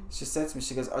 She said to me,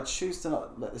 she goes, "I choose to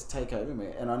not let this take over me,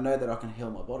 and I know that I can heal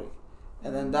my body."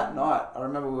 And then that night, I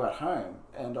remember we were at home,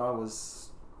 and I was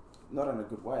not in a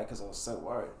good way because I was so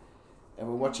worried. And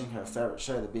we're watching her favourite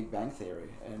show, The Big Bang Theory,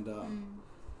 and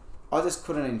I just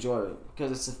couldn't enjoy it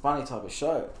because it's a funny type of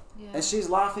show. Yeah. And she's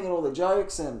laughing at all the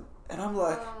jokes, and I'm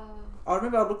like, I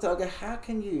remember I looked at her, I go, "How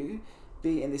can you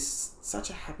be in this such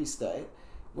a happy state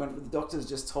when the doctors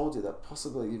just told you that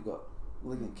possibly you've got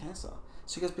malignant cancer?"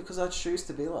 She goes, "Because I choose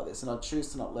to be like this, and I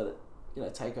choose to not let it,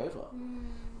 take over."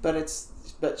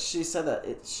 But she said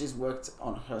that she's worked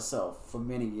on herself for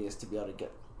many years to be able to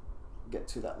get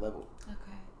to that level.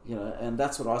 Okay. And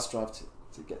that's what I strive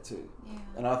to get to. Yeah.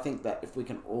 And I think that if we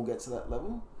can all get to that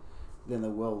level, then the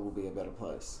world will be a better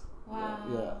place. Wow.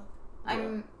 Yeah.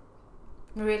 I'm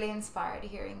really inspired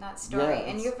hearing that story,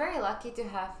 and you're very lucky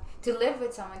to live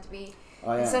with someone, to be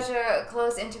in such a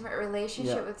close, intimate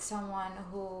relationship with someone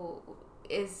who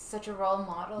is such a role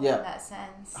model in that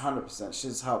sense. 100%.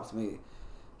 She's helped me.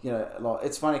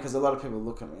 It's funny because a lot of people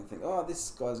look at me and think, "Oh,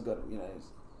 this guy's got,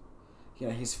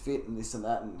 he's fit and this and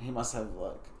that, and he must have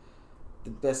like the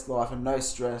best life and no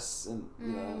stress," and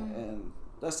and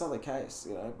that's not the case,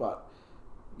 But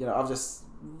I've just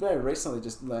very recently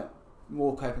just learnt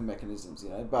more coping mechanisms,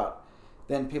 But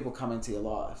then people come into your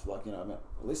life, like I met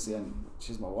Alicia, and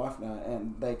she's my wife now,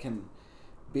 and they can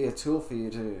be a tool for you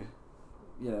to,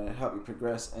 help you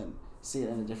progress and see it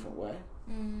in a different way.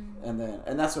 And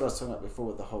that's what I was talking about before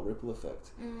with the whole ripple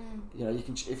effect. You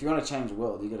can, if you want to change the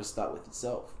world, you got to start with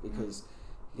yourself, because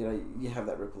you have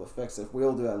that ripple effect. So if we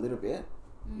all do our little bit,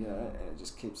 and it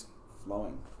just keeps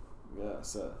flowing.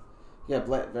 So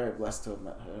very blessed to have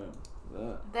met her.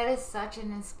 That is such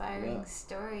an inspiring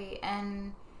story,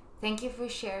 and thank you for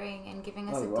sharing and giving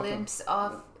us a glimpse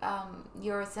of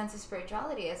your sense of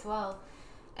spirituality as well,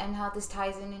 and how this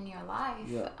ties in your life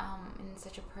in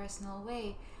such a personal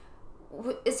way.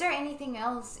 Is there anything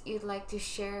else you'd like to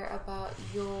share about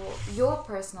your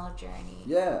personal journey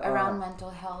around mental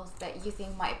health that you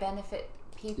think might benefit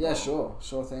people? Yeah, sure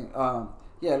thing.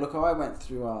 Look, I went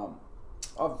through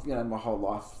I've my whole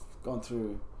life gone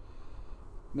through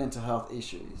mental health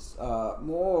issues.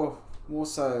 More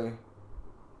so,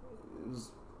 it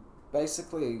was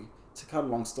basically, to cut a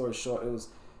long story short, it was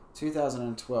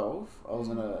 2012. I was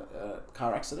in a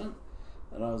car accident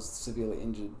and I was severely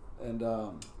injured, and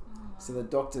so the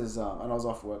doctors and I was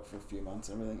off work for a few months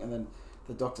and everything, and then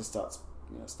the doctor started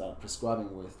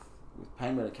prescribing with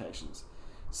pain medications.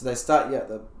 So they start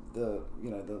the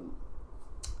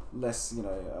less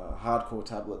hardcore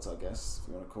tablets, I guess, if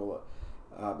you want to call it,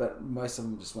 but most of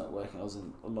them just weren't working. I was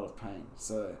in a lot of pain,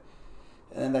 so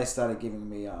and then they started giving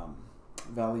me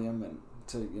Valium and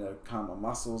to calm my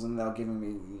muscles, and they were giving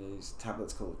me these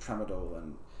tablets called Tramadol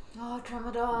and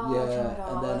Tramadol. Yeah,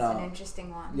 Tramadol. and then, That's an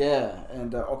interesting one. yeah,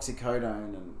 and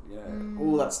oxycodone and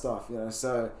all that stuff.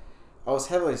 So I was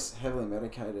heavily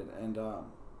medicated, and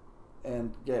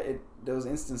there was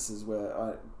instances where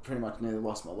I pretty much nearly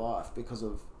lost my life because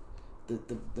of the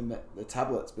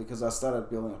tablets, because I started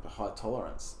building up a high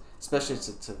tolerance, especially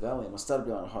to Valium. I started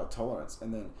building a high tolerance,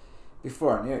 and then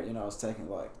before I knew it, I was taking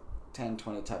like 10,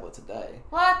 20 tablets a day.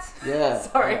 What? Yeah.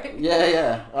 Sorry.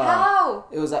 Yeah. How?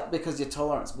 It was because your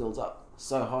tolerance builds up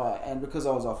so high, and because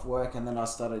I was off work, and then I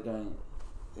started going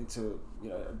into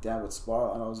a downward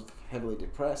spiral, and I was heavily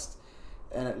depressed,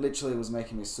 and it literally was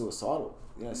making me suicidal.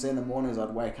 So in the mornings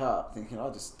I'd wake up thinking, I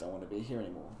just don't want to be here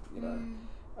anymore.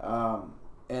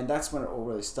 And that's when it all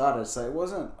really started. So it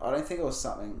wasn't. I don't think it was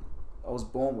something I was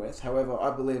born with. However,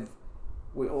 I believe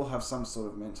we all have some sort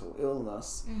of mental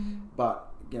illness, but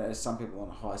some people on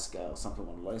a high scale, some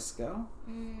people on a low scale,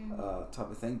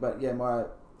 type of thing. But yeah,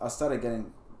 I started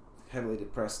getting heavily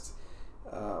depressed,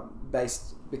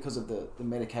 because of the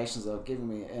medications they were giving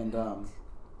me, and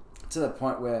to the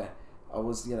point where I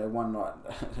was, one night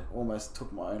almost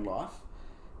took my own life,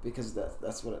 because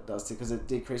that's what it does too, because it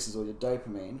decreases all your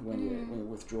dopamine when you're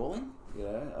withdrawing.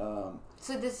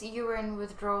 So you were in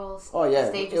withdrawals. Oh yeah,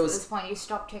 stages at this point. You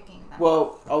stopped taking them.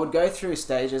 Well, I would go through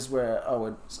stages where I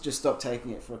would just stop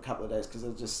taking it for a couple of days because I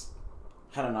just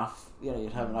had enough.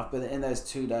 You'd have enough, but in those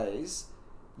 2 days,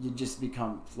 you just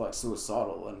become like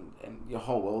suicidal, and your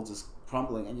whole world's just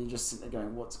crumbling, and you're just sitting there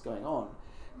going, "What's going on?"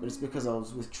 But it's because I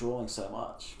was withdrawing so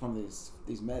much from these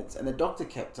meds, and the doctor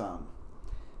kept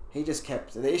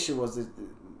the issue was that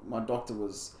my doctor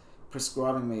was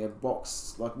prescribing me a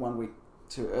box like 1 week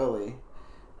too early,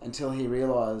 until he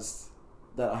realised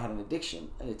that I had an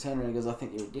addiction, and he turned around and goes, "I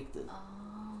think you're addicted."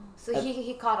 Oh, so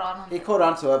he caught on. He caught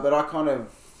on to it, but I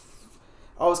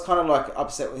was kind of like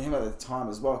upset with him at the time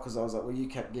as well, because I was like, "Well, you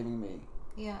kept giving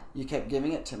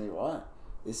it to me, right,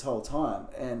 this whole time,"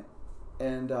 and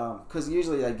because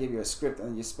usually they give you a script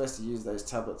and you're supposed to use those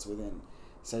tablets within,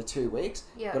 say, 2 weeks.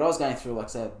 Yeah. But I was going through like,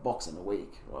 say, a box in a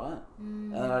week, right?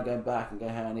 And then I'd go back and go,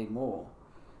 "Hey, I need more."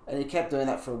 And he kept doing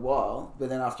that for a while, but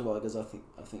then after a while he goes, I think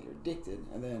you're addicted.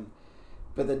 And then,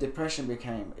 but the depression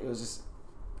it was just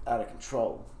out of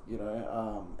control,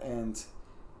 and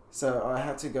so I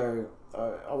had to go,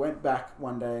 I went back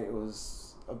one day.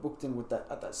 I booked in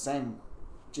at that same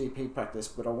GP practice,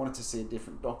 but I wanted to see a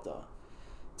different doctor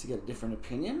to get a different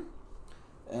opinion.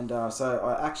 And so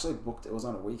I actually booked, it was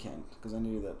on a weekend, because I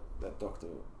knew that doctor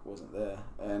wasn't there.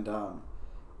 And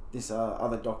this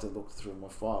other doctor looked through my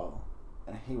file,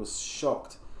 and he was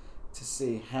shocked to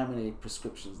see how many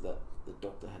prescriptions that the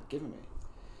doctor had given me.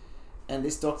 And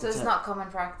this doctor... So it's not common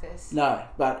practice? No,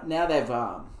 but now they've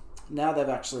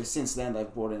actually, since then,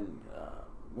 they've brought in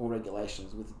more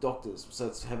regulations with the doctors, so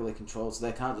it's heavily controlled, so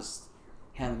they can't just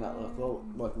hand them out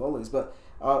like lollies. But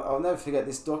I'll never forget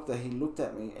this doctor. He looked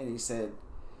at me and he said,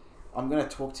 "I'm going to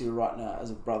talk to you right now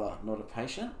as a brother, not a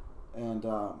patient." And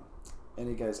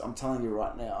he goes, "I'm telling you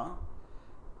right now,"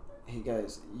 he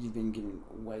goes, "you've been given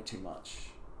way too much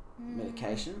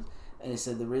medication." And he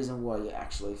said, "The reason why you're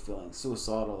actually feeling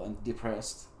suicidal and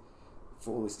depressed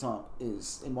for all this time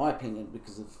is, in my opinion,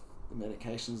 because of the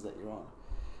medications that you're on."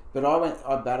 But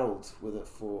I battled with it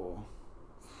for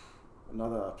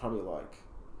another, probably like,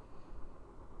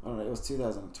 I don't know, it was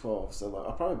 2012, so like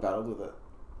I probably battled with it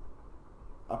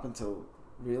up until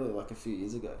really like a few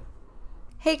years ago.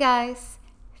 Hey guys,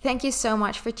 thank you so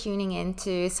much for tuning in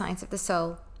to Science of the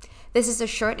Soul. This is a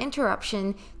short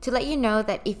interruption to let you know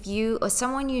that if you or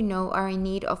someone you know are in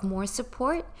need of more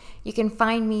support, you can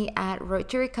find me at Road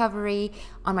to Recovery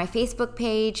on my Facebook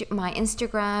page, my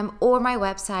Instagram, or my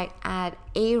website at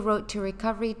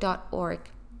aroadtorecovery.org.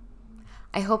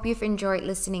 I hope you've enjoyed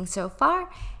listening so far,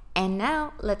 and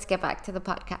now let's get back to the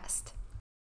podcast.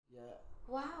 Yeah.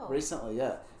 Wow. Recently,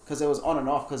 yeah, because it was on and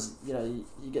off, because you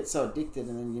get so addicted,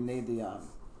 and then you need the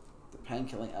pain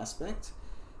killing aspect.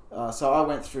 So I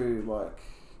went through like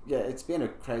it's been a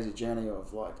crazy journey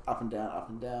of like up and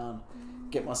down,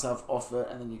 get myself off it,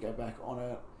 and then you go back on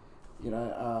it,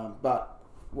 but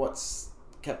what's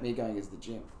kept me going is the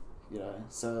gym,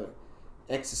 so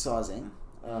exercising.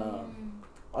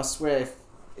 I swear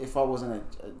if I wasn't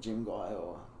a gym guy,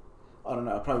 or I don't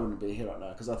know, I probably wouldn't be here right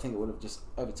now, because I think it would have just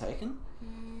overtaken.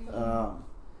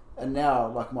 And now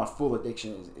like my full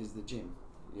addiction is the gym,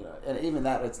 and even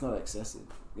that, it's not excessive,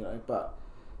 but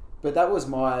that was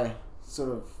my sort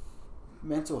of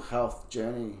mental health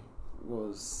journey,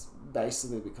 was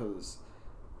basically because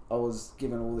I was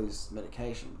given all these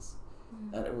medications,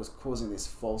 and it was causing this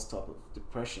false type of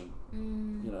depression,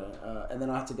 and then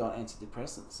I had to go on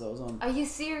antidepressants. So I was on. Are you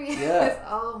serious? Yeah.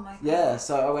 Oh my god. Yeah.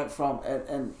 So I went from,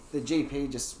 and the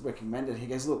GP just recommended. He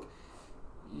goes, look,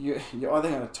 you're either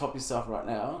going to top yourself right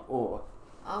now, or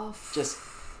just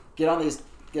get on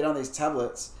these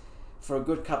tablets for a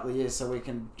good couple of years, so we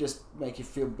can just make you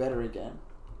feel better again.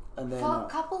 And then for a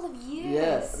couple of years.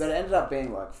 Yeah, but it ended up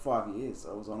being like 5 years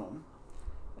I was on them,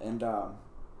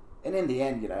 and in the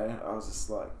end, I was just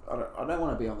like, I don't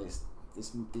want to be on these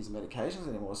medications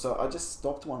anymore. So I just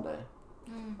stopped one day,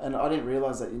 and I didn't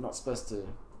realize that you're not supposed to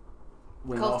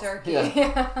wing cold off. turkey.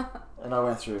 Yeah. And I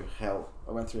went through hell.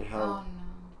 Oh no.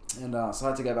 And so I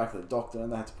had to go back to the doctor,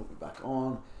 and they had to put me back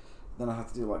on. Then I had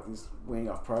to do like these weaning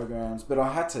off programs, but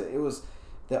I had to. It was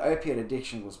the opiate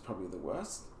addiction was probably the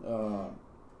worst.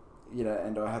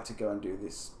 And I had to go and do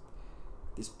this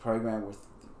program with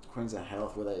Queensland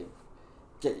Health, where they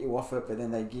get you off it, but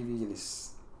then they give you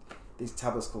these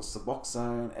tablets called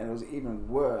Suboxone, and it was even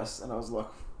worse. And I was like,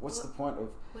 what's the point of?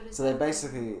 So they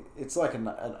basically, it's like an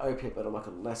opiate, but like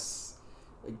a less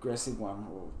aggressive one,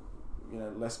 or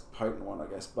less potent one, I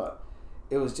guess. But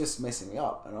it was just messing me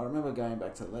up. And I remember going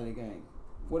back to the lady going,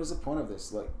 what is the point of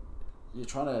this? Like, you're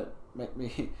trying to make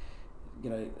me,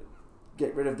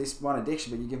 get rid of this one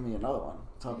addiction, but you give me another one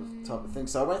type of thing.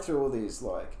 So I went through all these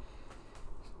like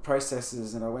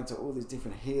processes, and I went to all these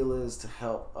different healers to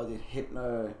help. I did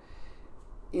hypno.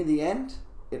 In the end,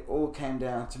 it all came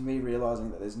down to me realizing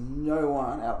that there's no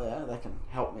one out there that can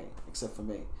help me except for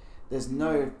me. There is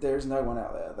no one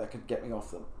out there that could get me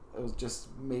off them. It was just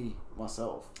me,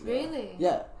 myself. Really?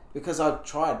 Yeah, because I've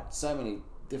tried so many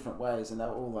different ways, and they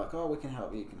were all like, oh, we can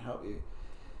help you,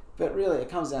 but really it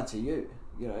comes down to you.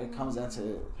 It comes down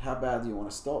to how bad do you want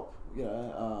to stop.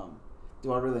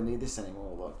 Do I really need this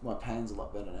anymore? Like, my pain's a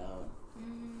lot better now,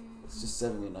 and it's just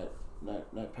serving me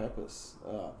no purpose.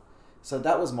 So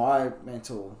that was my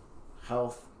mental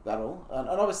health battle, and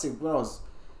obviously when I was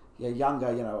younger,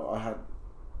 I had,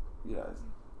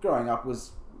 growing up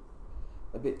was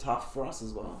a bit tough for us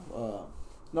as well.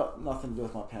 Nothing to do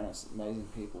with my parents, amazing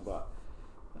people, but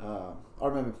I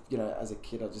remember, as a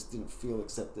kid, I just didn't feel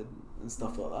accepted and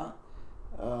stuff like that.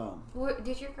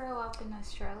 Did you grow up in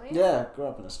Australia? Yeah, I grew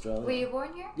up in Australia. Were you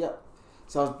born here? Yep.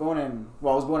 So I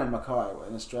was born in Mackay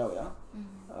in Australia,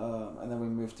 and then we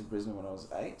moved to Brisbane when I was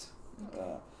 8.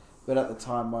 Okay. But at the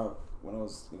time, when I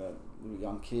was a little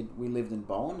young kid, we lived in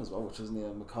Bowen as well, which is near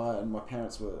Mackay, and my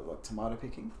parents were like tomato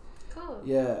picking. Cool.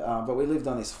 Yeah, but we lived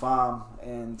on this farm,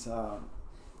 and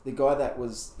the guy that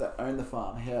owned the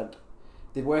farm, he had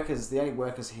the only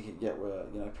workers he could get were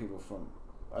people from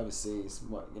overseas,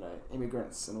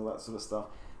 immigrants and all that sort of stuff.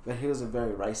 But he was a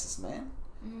very racist man.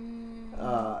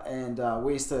 And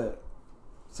we used to,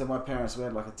 so my parents, we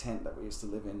had like a tent that we used to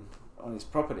live in on his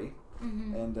property.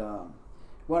 And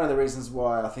one of the reasons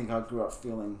why I think I grew up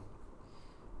feeling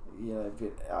a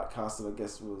bit outcasted, I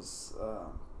guess, was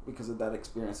because of that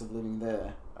experience of living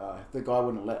there. The guy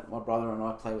wouldn't let my brother and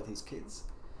I play with his kids.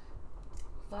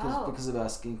 Wow. Because of our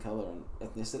skin colour and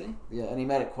ethnicity. Yeah, and he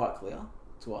made it quite clear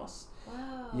to us.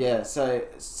 Wow. Yeah, so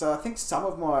I think some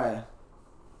of my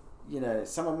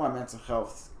mental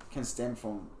health can stem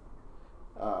from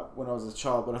when I was a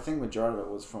child, but I think majority of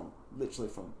it was literally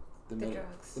from the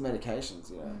drugs, the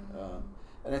medications,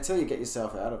 and until you get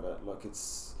yourself out of it, like,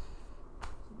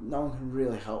 no one can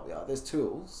really help you. There's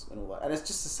tools and all that, and it's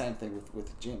just the same thing with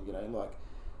the gym, like,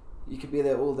 you could be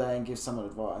there all day and give someone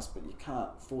advice, but you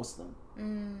can't force them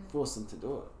to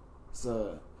do it.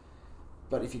 So,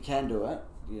 but if you can do it,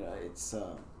 it's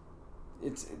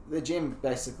the gym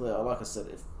basically. Like I said,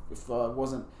 if I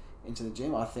wasn't into the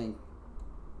gym, I think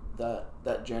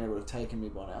that journey would have taken me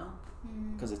by now,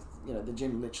 because the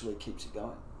gym literally keeps you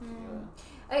going.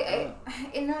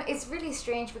 It's really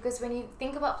strange, because when you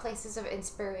think about places of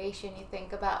inspiration, you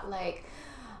think about like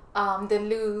the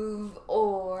Louvre,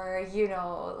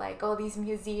 or like all these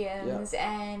museums,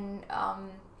 and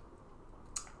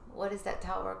what is that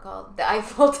tower called? The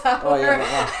Eiffel Tower. Oh yeah,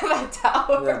 that one. That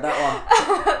tower. Yeah,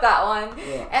 that one. That one.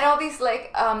 Yeah. And all these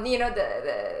like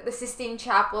the Sistine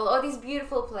Chapel, all these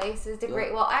beautiful places, the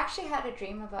Great Wall. I actually had a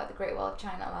dream about the Great Wall of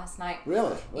China last night. Really?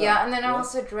 Wow. Yeah, and then I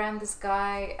also dreamt this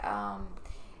guy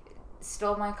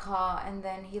stole my car and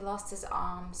then he lost his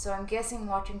arm. So I'm guessing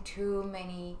watching too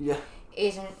many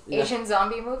Asian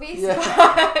zombie movies.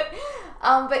 Yeah.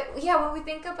 But yeah, when we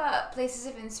think about places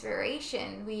of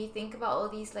inspiration, we think about all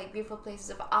these like beautiful places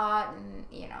of art and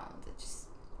just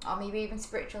or maybe even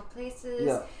spiritual places,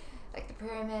 like the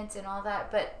pyramids and all that.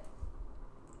 But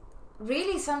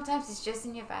really, sometimes it's just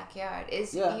in your backyard.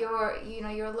 Is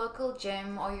your local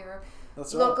gym or your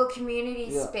local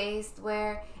community space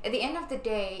where at the end of the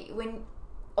day, when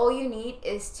all you need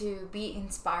is to be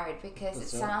inspired, because it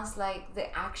sounds like the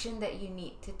action that you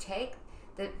need to take,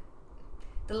 the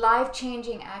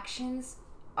life-changing actions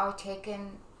are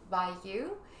taken by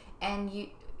you, and you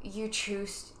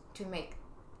choose to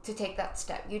take that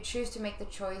step. You choose to make the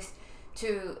choice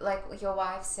to, like your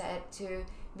wife said, to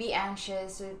be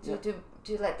anxious, or to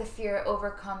let the fear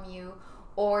overcome you,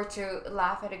 or to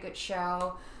laugh at a good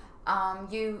show.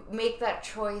 You make that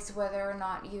choice whether or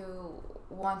not you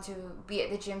want to be at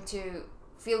the gym to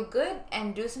feel good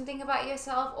and do something about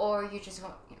yourself, or you just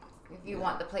want, if you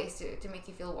want the place to make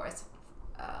you feel worse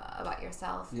about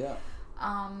yourself. Yeah.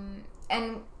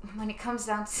 And when it comes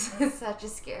down to such a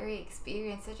scary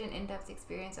experience, such an in-depth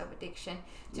experience of addiction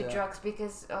to drugs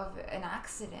because of an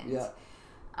accident,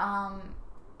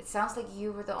 it sounds like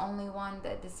you were the only one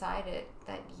that decided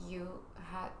that you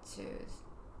had to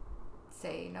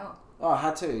say no. Oh, I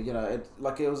had to.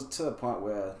 It was to the point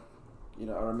where, I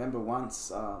remember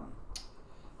once, I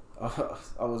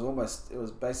was almost. It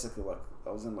was basically like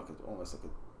I was in almost like a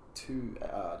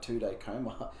 2-day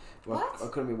coma. What? I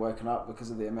couldn't be woken up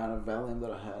because of the amount of Valium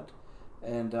that I had,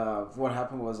 and what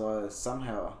happened was I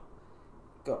somehow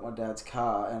got my dad's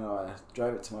car and I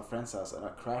drove it to my friend's house and I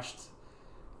crashed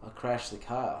the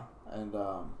car, and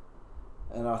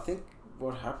I think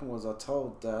what happened was I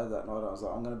told Dad that night, I was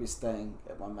like, I'm going to be staying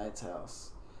at my mate's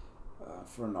house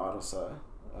for a night or so.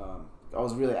 I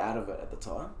was really out of it at the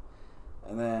time.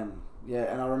 And then,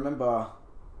 and I remember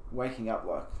waking up it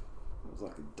was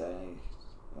like a day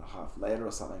and a half later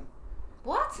or something.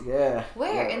 What? Yeah.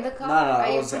 Where? In the car? No,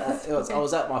 I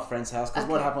was at my friend's house, because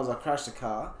what happened was I crashed the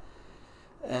car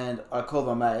and I called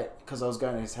my mate because I was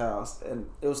going to his house and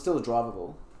it was still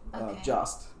drivable, and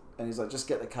he's like, just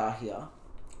get the car here.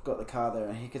 Got the car there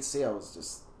and he could see I was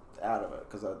just out of it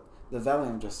because the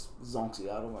Valium just zonks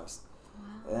you out almost.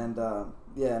 Wow. And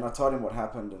and I told him what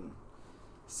happened, and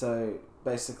so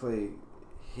basically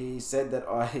he said that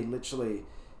I literally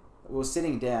was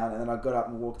sitting down and then I got up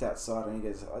and walked outside and he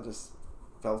goes, I just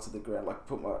fell to the ground, I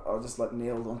just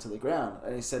kneeled onto the ground,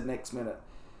 and he said next minute,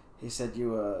 he said,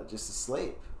 you were just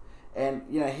asleep. And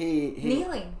he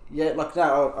kneeling. Yeah,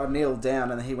 no, I kneeled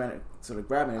down and then he went and sort of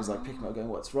grabbed me and he was like picking me up going,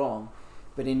 what's wrong?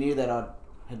 But he knew that I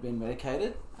had been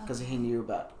medicated because he knew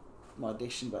about my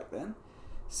addiction back then.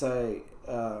 So,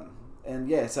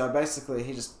 so basically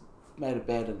he just made a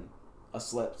bed and I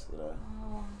slept,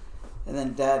 Oh. And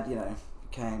then Dad,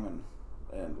 came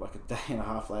and like a day and a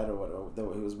half later or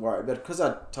whatever, he was worried. But because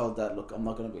I told Dad, look, I'm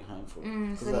not going to be home for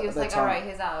so he was like, all right,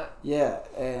 he's out. Yeah,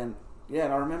 and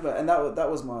I remember, and that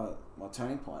was my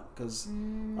turning point, because I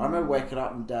remember waking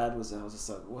up and Dad was there. I was just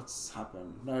like, what's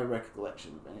happened? No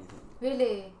recollection of anything.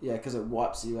 Really? Yeah, because it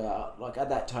wipes you out. Like at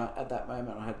that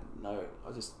moment, I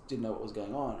just didn't know what was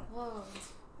going on. Whoa.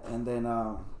 And then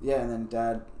and then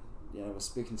Dad, was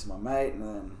speaking to my mate,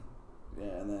 and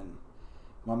then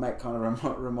my mate kind of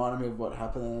reminded me of what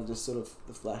happened, and just sort of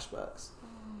the flashbacks.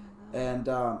 Oh my God. And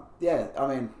I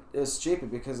mean, it was stupid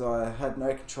because I had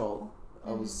no control.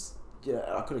 I was,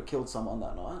 I could have killed someone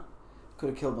that night. Could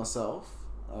have killed myself.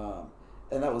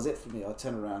 And that was it for me. I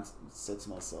turned around and said to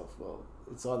myself, well,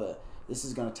 it's either this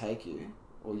is going to take you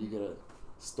or you got to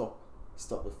stop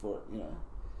before it,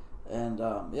 And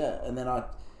and then I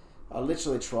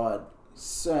literally tried I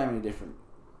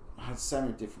had so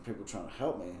many different people trying to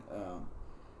help me.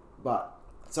 But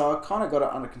so I kind of got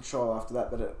it under control after that,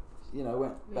 but it,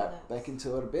 went back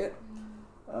into it a bit.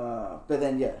 But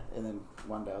then, and then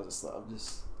one day I was just like,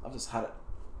 I've just had it,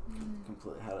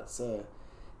 completely had it. So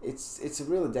it's a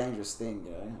really dangerous thing,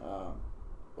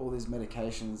 all these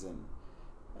medications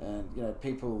and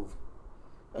people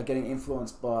are getting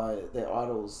influenced by their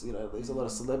idols. There's a lot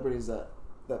of celebrities that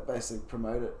basically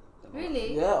promote it.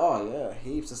 Really? Yeah. Oh yeah.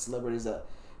 Heaps of celebrities that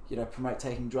promote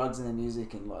taking drugs in their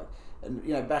music and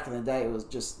back in the day it was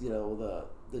just all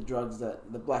the drugs the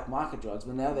black market drugs,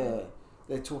 but now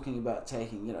they're talking about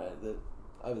taking the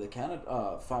over the counter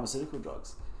pharmaceutical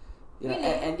drugs. You know, Really?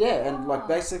 and yeah, and like Oh.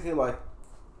 basically like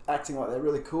acting like they're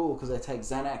really cool because they take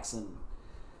Xanax and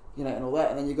you know and all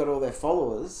that, and then you got all their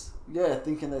followers,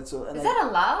 thinking that's all. And Is they, that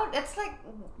allowed? It's like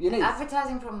you need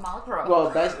advertising from Marlboro.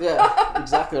 well, yeah,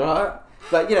 exactly right.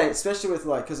 But you know, especially with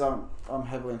like because I'm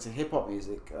heavily into hip hop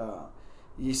music.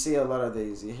 You see a lot of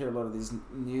these. You hear a lot of these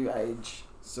new age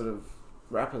sort of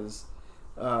rappers,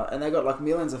 and they got like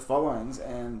millions of followings,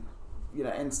 and you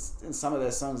know, and in some of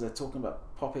their songs they're talking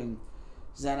about popping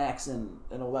Xanax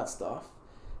and all that stuff,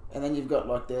 and then you've got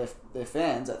like their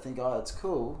fans that think, oh, it's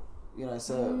cool, you know,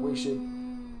 so we should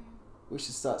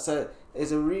start. So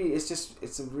it's a really there's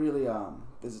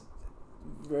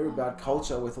a very bad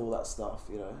culture with all that stuff,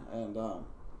 you know,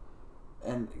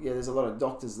 and yeah, there's a lot of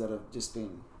doctors that have just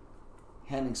been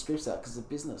handing scripts out because it's a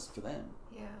business for them,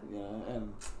 you know,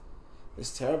 and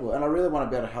it's terrible. And I really want to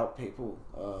be able to help people.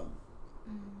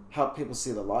 Help people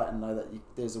see the light and know that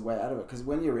there's a way out of it. Because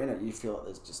when you're in it, you feel like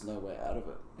there's just no way out of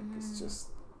it.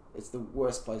 It's the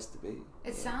worst place to be.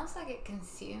 It sounds like it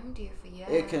consumed you for years.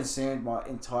 It consumed my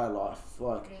entire life.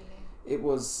 Like Really?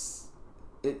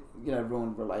 it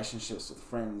ruined relationships with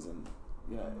friends and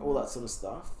you know all that sort of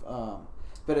stuff.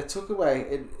 But it took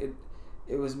away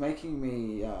it was making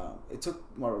me. It took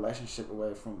my relationship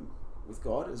away with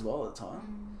God as well at the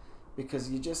time, because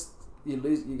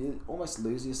you almost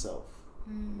lose yourself.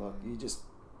 Like you just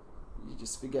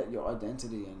forget your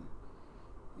identity, and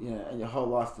you know, and your whole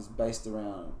life is based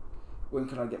around when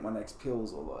can I get my next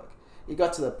pills, or like it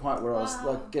got to the point where I was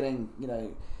like getting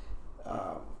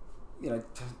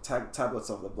tablets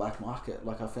off the black market.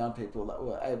 Like I found people that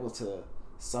were able to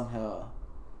somehow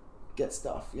get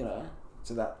stuff, you know,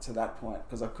 to that point,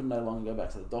 because I could no longer go back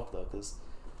to the doctor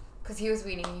because he was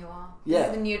weaning you off. Yeah.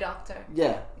 He's the new doctor.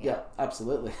 Yeah,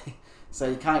 absolutely. So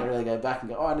you can't really go back and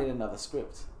go, oh, I need another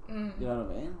script. Mm. You know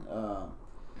what I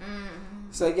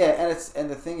mean? So yeah, and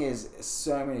the thing is,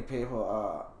 so many people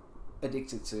are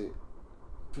addicted to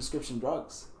prescription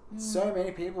drugs. So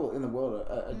many people in the world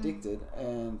are addicted,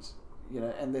 and you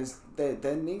know, and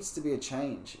there needs to be a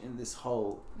change in this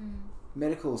whole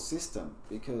medical system,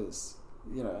 because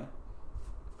you know,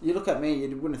 you look at me,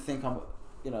 you wouldn't think I'm,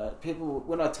 you know, people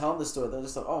when I tell them the story, they're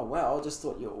just like, oh wow, I just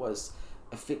thought you were always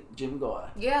a fit gym guy.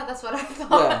 Yeah, that's what I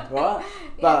thought. Yeah, right.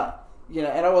 But you know,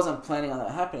 and I wasn't planning on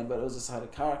that happening, but it was just I had a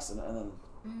car accident, and then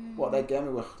what they gave me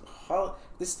were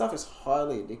this stuff is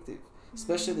highly addictive,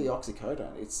 especially the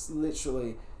oxycodone. It's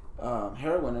literally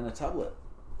heroin in a tablet.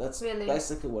 That's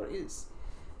basically what it is.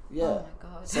 Yeah. Oh my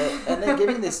god. So and they're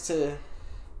giving this to,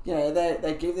 you know,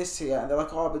 they give this to you, and they're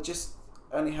like, oh, but just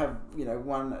only have, you know,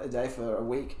 one a day for a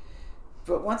week.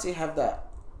 But once you have that,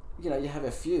 you know, you have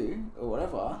a few or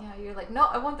whatever. Yeah, you're like, no,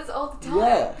 I want this all the time.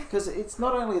 Yeah, because it's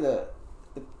not only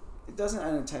it doesn't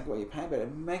only take away your pain, but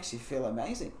it makes you feel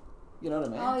amazing. You know what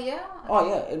I mean? Oh yeah. Oh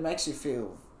yeah, it makes you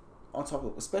feel on top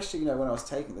of it. Especially, you know, when I was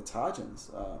taking the Targens,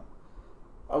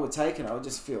 I would take it, I would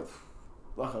just feel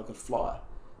like I could fly.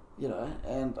 You know,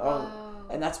 and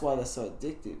and that's why they're so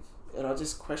addictive. And I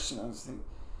just question. I just think,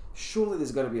 surely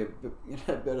there's got to be a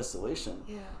better solution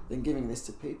than giving this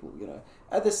to people. You know,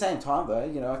 at the same time though,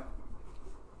 you know,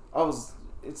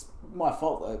 it's my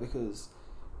fault though, because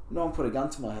no one put a gun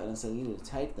to my head and said you need to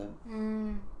take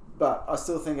them. But I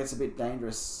still think it's a bit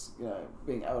dangerous, you know,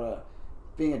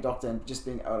 being a doctor and just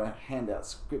being able to hand out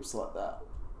scripts like that.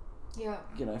 Yeah.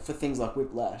 You know, for things like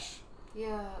whiplash.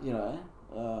 Yeah. You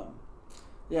know,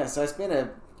 yeah. So it's been a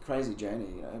crazy journey,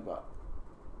 you know, but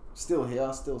still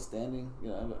here, still standing, you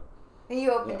know. But and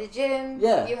you opened a gym.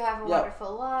 Yeah. You have a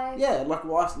wonderful life. Yeah, like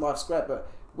life's great, but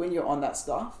when you're on that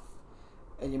stuff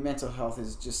and your mental health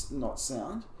is just not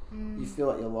sound, you feel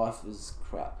like your life is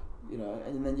crap, you know,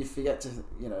 and then you forget to,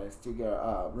 you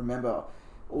know, remember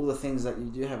all the things that you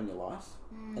do have in your life,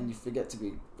 and you forget to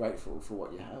be grateful for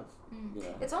what you have. You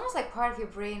know? It's almost like part of your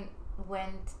brain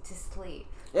went to sleep.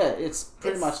 Yeah, it's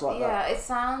pretty much like that. Yeah, it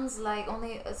sounds like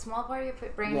only a small part of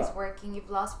your brain is working. You've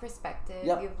lost perspective.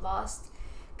 Yep. You've lost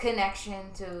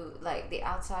connection to like the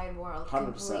outside world 100%.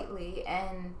 completely,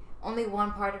 and only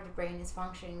one part of the brain is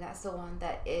functioning. That's the one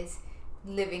that is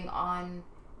living on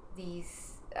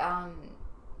these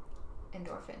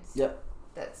endorphins. Yep.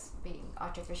 That's being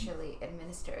artificially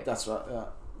administered. That's right.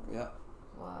 Yeah.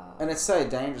 Wow. And it's so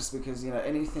dangerous because, you know,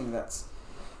 anything that's,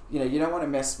 you know, you don't want to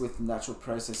mess with natural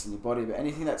process in your body, but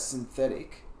anything that's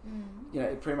synthetic, you know,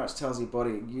 it pretty much tells your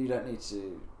body you don't need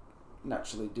to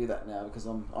naturally do that now because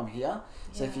I'm here.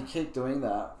 So if you keep doing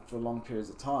that for long periods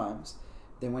of times,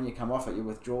 then when you come off it, your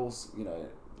withdrawals, you know,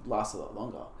 last a lot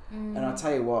longer. And I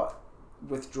tell you what,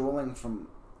 withdrawing from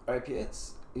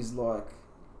opiates is like,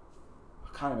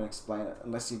 I can't even explain it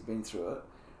unless you've been through it.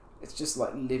 It's just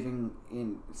like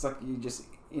it's like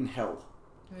in hell.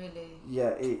 Really? Yeah,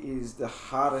 it is the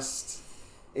hardest.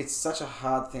 It's such a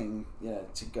hard thing,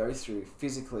 to go through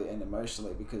physically and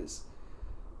emotionally, because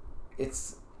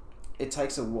it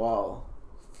takes a while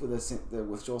for the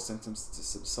withdrawal symptoms to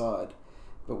subside,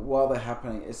 but while they're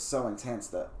happening, it's so intense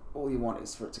that all you want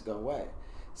is for it to go away.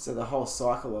 So the whole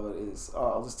cycle of it is,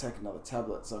 I'll just take another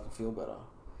tablet so I can feel better.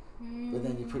 But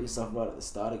then you put yourself right at the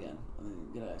start again, and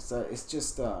then, so it's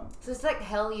just. So it's like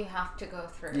hell you have to go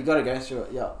through. You got to go through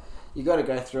it, yeah. You got to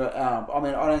go through it. I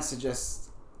mean, I don't suggest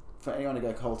for anyone to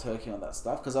go cold turkey on that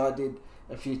stuff, because I did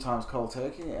a few times cold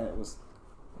turkey and it was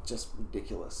just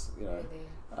ridiculous, Really?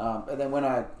 And then when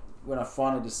I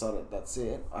finally decided that's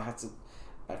it, I had to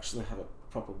actually have a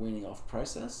proper weaning off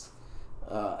process,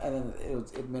 and then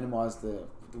it minimised the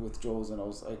withdrawals, and I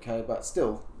was okay. But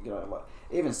still, like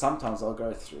even sometimes I'll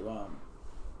go through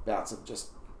bouts of just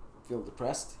feel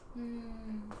depressed.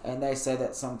 And they say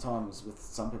that sometimes with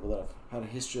some people that have had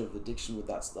a history of addiction with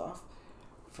that stuff,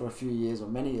 for a few years or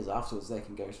many years afterwards, they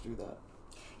can go through that.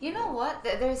 You know what?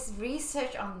 There's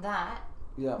research on that.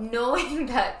 Yeah. Knowing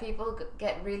that people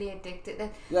get really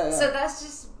addicted. So that's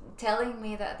just telling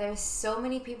me that there's so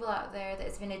many people out there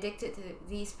that's been addicted to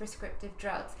these prescriptive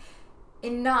drugs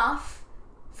enough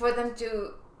for them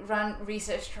to run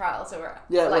research trials or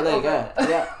there you go.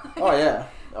 Yeah. Oh yeah.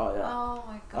 Oh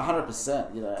my god.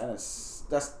 100%. And it's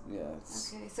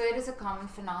okay. So it is a common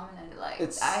phenomenon.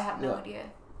 I have no idea.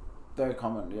 Very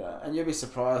common, and you'll be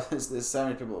surprised. There's so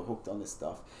many people hooked on this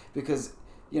stuff, because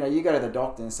you go to the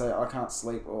doctor and say, I can't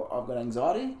sleep, or I've got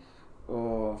anxiety,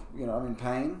 or I'm in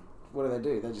pain. What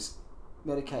do? They just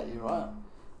medicate you, right?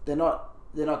 They're not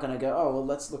going to go, oh well,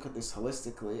 let's look at this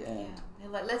holistically, and they're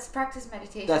like, let's practice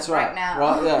meditation. That's right now,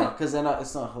 right? Yeah, because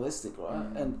it's not holistic,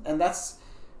 right? And that's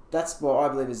what I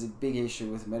believe is a big issue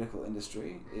with the medical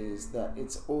industry, is that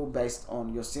it's all based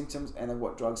on your symptoms and then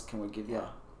what drugs can we give you.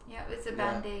 Yeah, it's a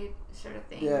band-aid sort of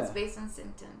thing. Yeah. It's based on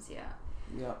symptoms,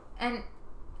 Yeah. And,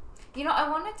 I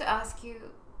wanted to ask you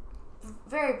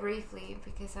very briefly,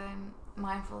 because I'm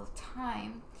mindful of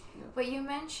time, but you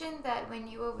mentioned that when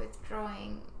you were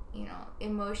withdrawing,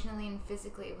 emotionally and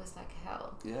physically, it was like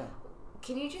hell. Yeah.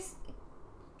 Can you just...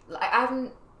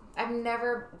 I've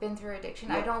never been through addiction.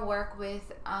 Yeah. I don't work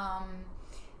with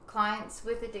clients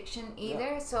with addiction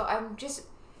either, so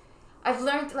I've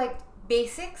learned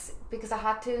basics because I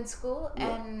had to in school,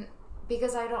 and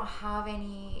because I don't have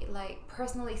any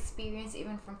personal experience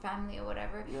even from family or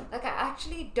whatever. I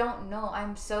actually don't know.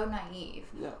 I'm so naive.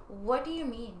 What do you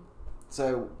mean?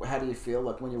 So how do you feel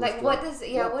when you withdraw? What does that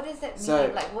mean? So,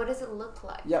 what does it look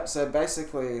like? So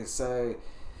basically,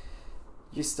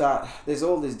 you start, there's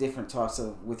all these different types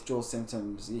of withdrawal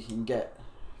symptoms you can get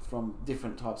from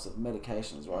different types of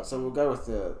medications, right? So we'll go with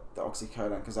the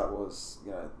oxycodone, because that was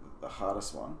the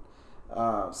hardest one.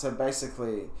 So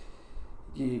basically,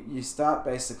 you start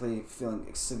basically feeling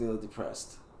severely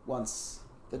depressed once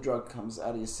the drug comes out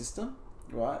of your system,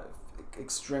 right?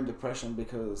 Extreme depression,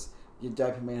 because your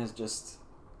dopamine has just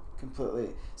completely...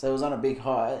 So it was on a big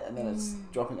high, and then it's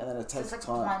dropping, and then it takes so it's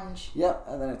time. A plunge. Yep,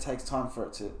 and then it takes time for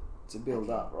it to build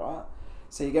up, right?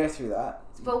 So you go through that.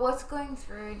 But what's going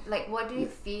through? What do you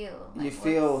feel? You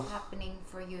feel... What's happening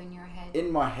for you in your head?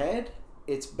 In my head,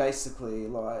 it's basically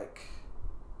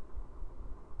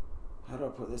how do I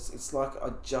put this? It's like I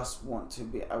just want to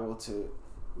be able to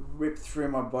rip through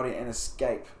my body and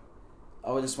escape.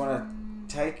 I would just want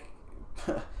to take...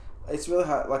 It's really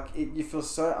hard. You feel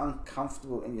so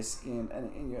uncomfortable in your skin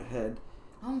and in your head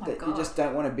that you just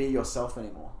don't want to be yourself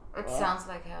anymore. It sounds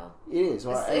like hell. It is,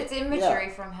 right? It's imagery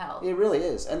from hell. It really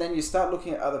is. And then you start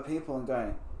looking at other people and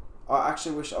going, I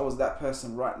actually wish I was that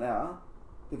person right now,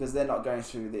 because they're not going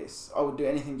through this. I would do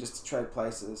anything just to trade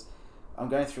places. I'm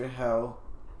going through hell.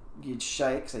 You'd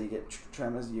shake, so you get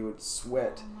tremors. You would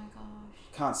sweat. Oh my gosh.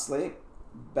 Can't sleep.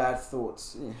 Bad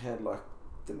thoughts in your head,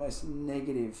 the most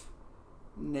negative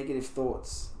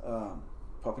thoughts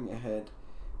pop in your head.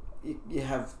 You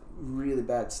have really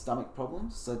bad stomach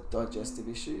problems, so digestive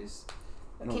issues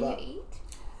and all that. Can you eat?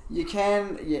 You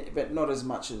can, but not as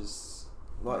much as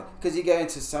because you go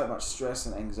into so much stress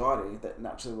and anxiety that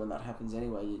naturally when that happens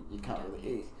anyway, you can't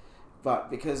really eat. But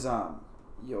because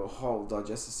your whole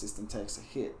digestive system takes a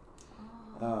hit,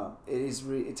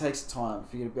 it takes time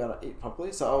for you to be able to eat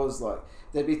properly. So I was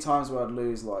there'd be times where I'd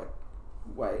lose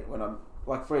weight when I'm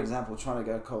for example, trying to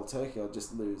go cold turkey, I'd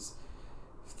just lose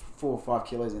 4 or 5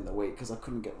 kilos in the week because I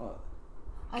couldn't get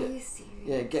Are you serious?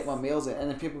 Yeah, get my meals in, and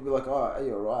then people would be like, "Oh, are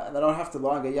you alright?" And then I'd have to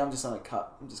lie and go, "Yeah, I'm just on a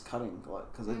cut. I'm just cutting,"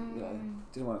 because I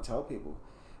didn't want to tell people.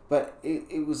 But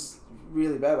it was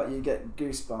really bad. You get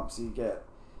goosebumps. You get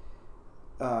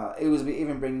it was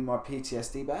even bringing my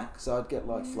PTSD back. So I'd get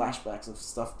like flashbacks of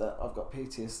stuff that I've got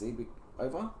PTSD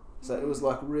over. So it was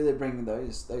like really bringing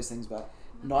those things back.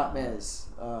 Nightmares,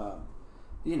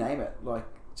 you name it. Like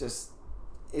just,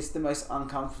 it's the most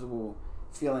uncomfortable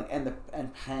feeling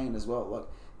and pain as well. Like,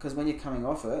 because when you're coming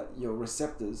off it, your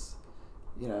receptors,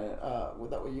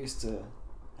 that we're used to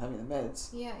having the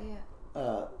meds,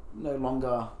 no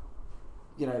longer,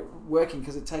 working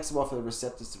because it takes a while for the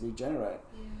receptors to regenerate.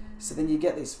 Yeah. So then you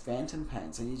get these phantom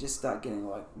pains, and you just start getting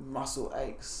like muscle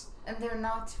aches. And they're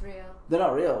not real. They're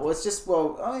not real. Well, it's just,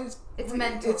 it's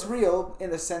mental. It's real in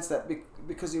the sense that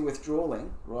because you're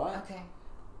withdrawing, right? Okay.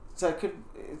 So it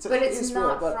it's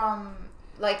not real, from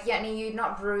like you're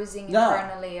not bruising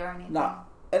internally or anything. No,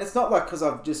 and it's not like because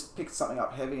I've just picked something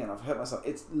up heavy and I've hurt myself.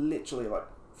 It's literally like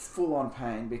full on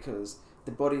pain because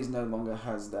the body no longer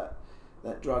has that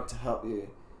drug to help you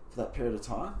for that period of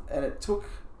time. And it took,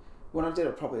 when I did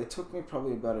it properly, it took me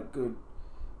probably about a good,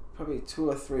 2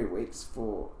 or 3 weeks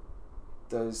for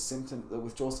those symptoms, the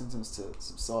withdrawal symptoms, to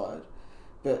subside.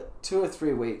 But 2 or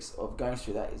 3 weeks of going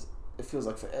through that it feels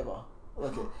like forever.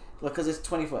 Because it's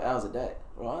 24 hours a day,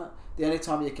 right? The only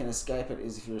time you can escape it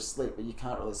is if you're asleep, but you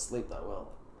can't really sleep that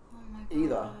well. Oh my God.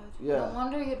 Either. Yeah. No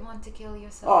wonder you'd want to kill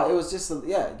yourself. Oh, it was just,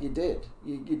 you did.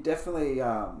 You definitely,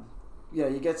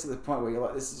 you get to the point where you're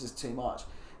like, this is just too much.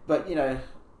 But,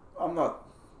 I'm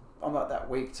not that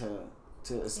weak to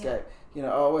escape. I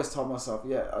always told myself,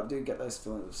 I do get those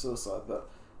feelings of suicide, but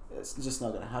it's just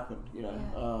not going to happen,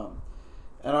 Yeah.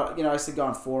 And I used to go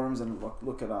on forums and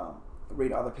look at,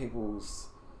 read other people's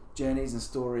journeys and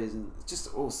stories, and it's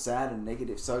just all sad and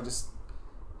negative. So just,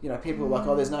 people are like,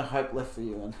 oh, there's no hope left for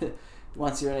you, and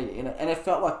once you're in it, and it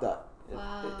felt like that.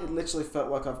 Wow. It literally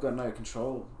felt like I've got no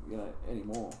control,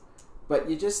 anymore. But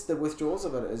the withdrawals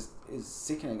of it is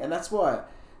sickening, and that's why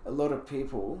a lot of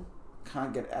people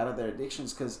can't get out of their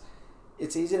addictions, because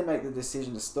it's easy to make the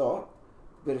decision to stop,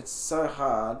 but it's so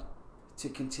hard to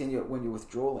continue it when you're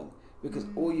withdrawing, because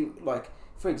all you, like,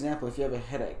 for example, if you have a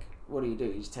headache, what do?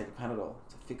 You just take a Panadol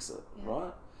to fix it,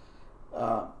 right?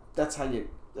 That's how you're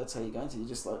going to. You're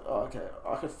just like, oh, okay,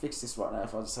 I could fix this right now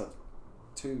if I just have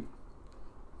 2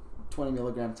 20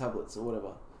 milligram tablets or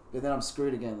whatever. But then I'm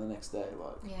screwed again the next day.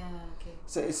 Okay.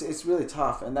 So it's really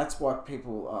tough, and that's why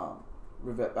people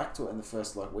revert back to it in the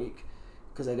first week,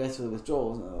 because they go through the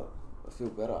withdrawals and they feel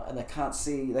better, and they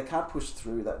can't push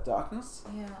through that darkness.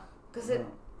 Yeah, because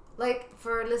like,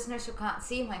 for listeners who can't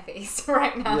see my face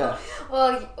right now, Yeah.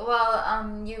 well,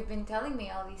 you've been telling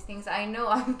me all these things. I know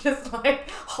I'm just like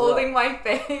holding my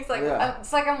face, like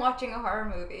it's like I'm watching a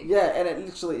horror movie. Yeah, and it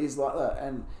literally is like that,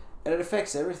 and it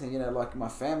affects everything. Like my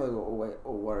family were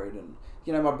all worried, and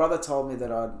my brother told me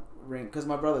that I'd ring, because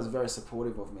my brother's very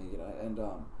supportive of me, and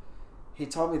he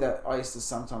told me that I used to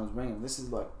sometimes ring him. This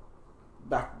is like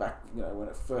back when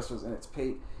it first was in its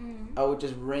peak. I would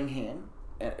just ring him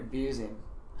and abuse him.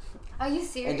 Are you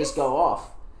serious? And just go off,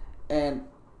 and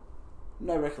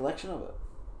no recollection of it,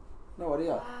 no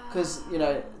idea. Because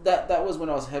that was when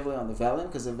I was heavily on the Valium,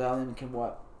 because the Valium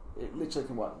literally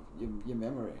can wipe your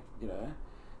memory,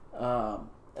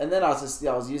 and then I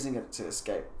was using it to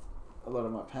escape a lot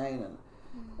of my pain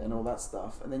and all that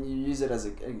stuff, and then you use it as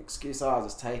an excuse. I'll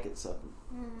just take it so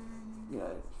I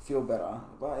can, feel better.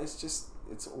 But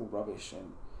it's all rubbish,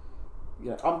 and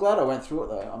I'm glad I went through it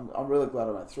though. I'm really glad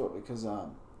I went through it, because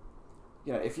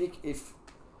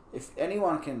if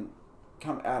anyone can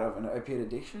come out of an opiate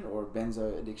addiction or a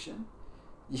benzo addiction,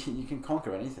 you can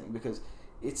conquer anything, because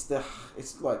it's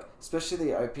like, especially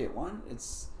the opiate one,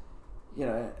 it's,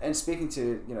 and speaking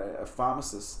to, a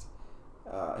pharmacist,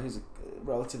 who's a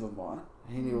relative of mine,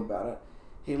 he knew about it.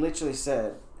 He literally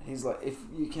said, he's like, if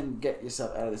you can get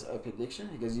yourself out of this opiate addiction,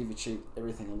 he goes, you've achieved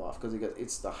everything in life, because he goes,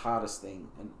 it's the hardest thing,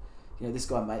 and this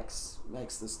guy makes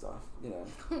this stuff, Oh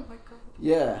my God.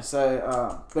 Yeah,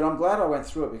 so, but I'm glad I went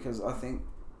through it, because I think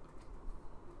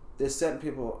there's certain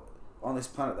people on this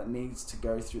planet that needs to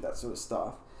go through that sort of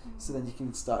stuff, so then you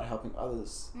can start helping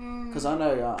others. Because I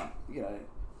know,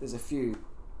 there's a few,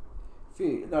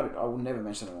 I will never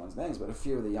mention anyone's names, but a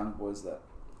few of the young boys that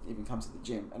even come to the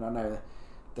gym, and I know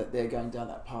that they're going down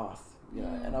that path,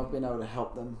 and I've been able to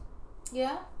help them.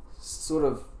 Yeah. Sort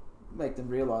of make them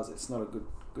realise it's not a good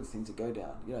thing to go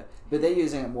down, but they're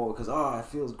using it more because it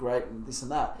feels great and this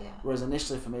and that. Yeah. Whereas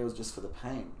initially for me it was just for the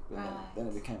pain, but then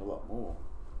it became a lot more.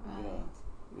 Right.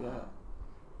 Yeah. Wow.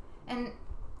 And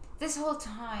this whole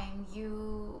time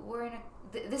you were in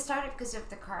this started because of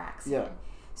the car accident. Yeah.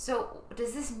 So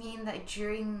does this mean that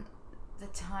during the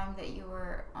time that you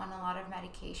were on a lot of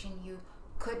medication, you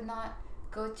could not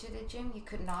go to the gym, you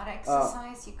could not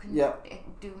exercise, you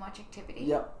couldn't do much activity?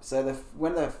 Yep. So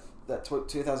when the that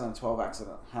 2012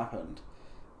 accident happened,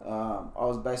 I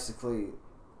was basically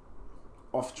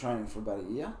off training for about a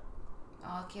year.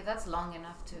 Oh, okay, that's long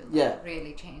enough to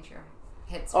really change your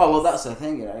headspace. Oh well, that's the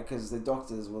thing, because the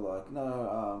doctors were like,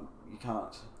 no, you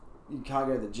can't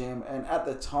go to the gym. And at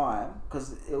the time,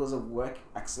 because it was a work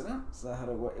accident, so I had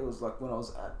it was like when I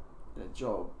was at a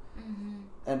job,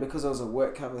 and because it was a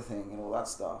work cover thing and all that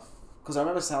stuff. Because I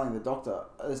remember telling the doctor,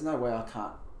 there's no way I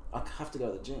have to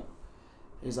go to the gym.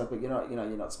 He's like, but you're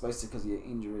not supposed to because of your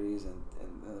injuries and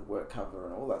the work cover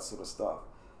and all that sort of stuff.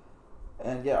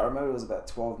 And I remember it was about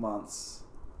 12 months,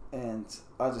 and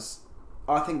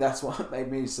I think that's what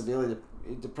made me severely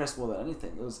depressed more than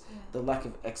anything. It was the lack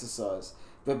of exercise.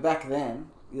 But back then,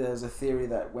 there's a theory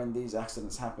that when these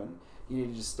accidents happen, you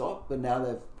need to just stop. But now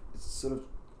the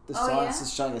science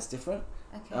is showing it's different.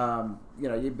 Okay.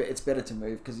 It's better to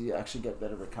move because you actually get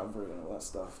better recovery and all that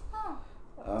stuff. Oh.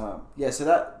 So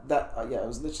that it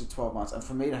was literally 12 months, and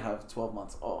for me to have 12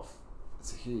 months off,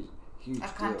 it's a huge I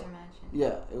can't deal. imagine.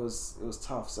 Yeah, it was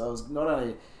tough. So I was not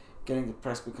only getting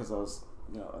depressed because I was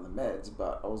on the meds,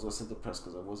 but I was also depressed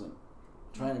because I wasn't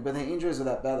training. But the injuries were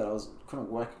that bad that I couldn't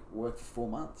work for 4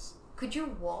 months. Could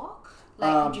you walk?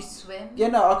 Could you swim? Yeah,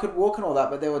 no, I could walk and all that,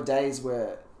 but there were days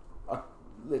where I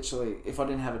literally, if I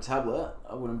didn't have a tablet,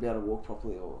 I wouldn't be able to walk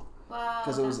properly or. Wow.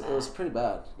 Because it was pretty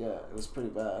bad. Yeah, it was pretty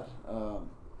bad.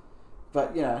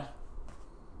 But you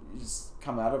just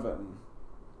come out of it, and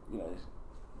you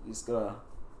just gotta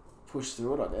push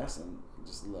through it, I guess, and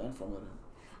just learn from it.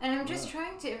 And I'm just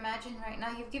trying to imagine right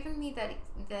now. You've given me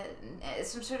that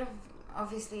some sort of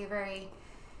obviously a very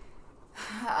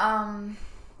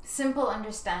simple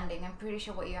understanding. I'm pretty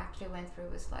sure what you actually went through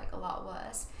was like a lot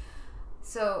worse.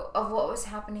 So of what was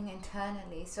happening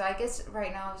internally. So I guess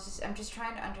right now I'm just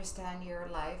trying to understand your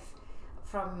life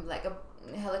from like a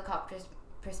helicopter's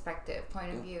perspective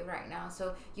point of view right now.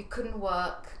 So you couldn't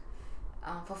work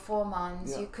for 4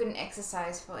 months. You couldn't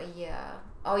exercise for a year.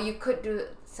 Or you could do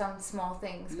some small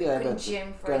things. But you couldn't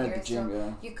gym for a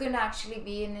year. You couldn't actually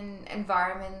be in an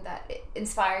environment that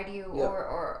inspired you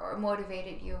or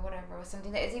motivated you or whatever, or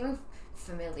something that is even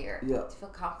familiar to feel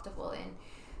comfortable in.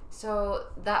 So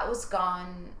that was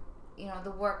gone.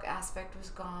 The work aspect was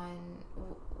gone.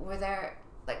 Were there,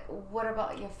 like, what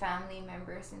about your family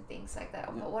members and things like that?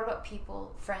 Yeah. What about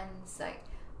people, friends? Like,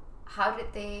 how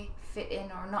did they fit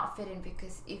in or not fit in?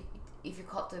 Because if you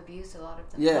caught the abuse, a lot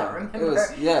of them not remember.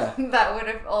 That would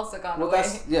have also gone away.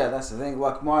 That's the thing.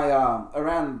 Like my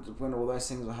around when all those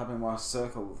things were happening, my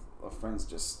circle of friends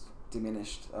just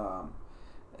diminished.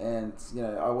 And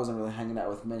I wasn't really hanging out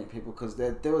with many people because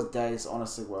there was days,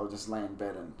 honestly, where I would just lay in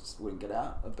bed and just wouldn't get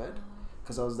out of bed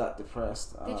because I was that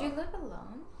depressed. Did you live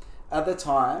alone? At the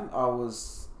time, I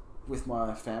was with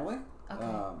my family. Okay.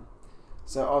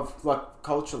 So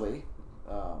culturally,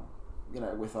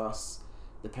 with us,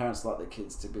 the parents like their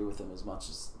kids to be with them as much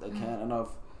as they can, and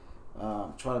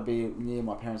I've tried to be near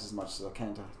my parents as much as I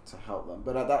can to help them.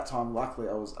 But at that time, luckily,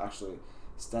 I was actually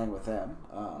staying with them.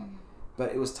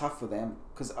 But it was tough for them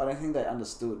because I don't think they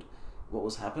understood what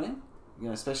was happening.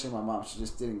 Especially my mum, she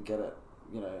just didn't get it.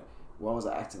 Why was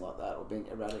I acting like that or being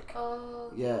erratic?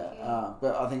 Oh. Yeah. Okay.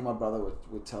 But I think my brother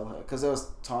would tell her because there was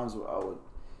times where I would,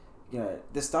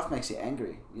 this stuff makes you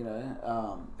angry.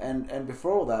 And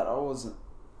before all that, I was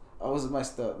the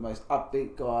most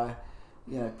upbeat guy.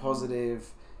 Positive.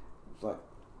 Like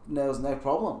there was no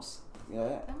problems.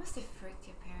 That must have freaked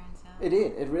your parents out. It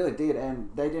did. It really did, and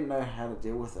they didn't know how to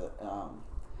deal with it.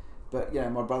 But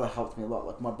my brother helped me a lot.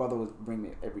 Like my brother would bring me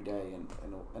every day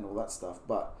and all that stuff.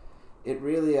 But it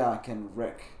really can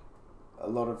wreck a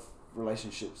lot of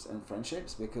relationships and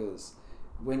friendships because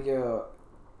when you're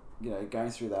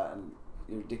going through that and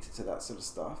you're addicted to that sort of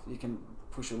stuff, you can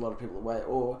push a lot of people away,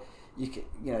 or you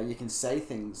can say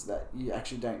things that you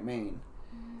actually don't mean.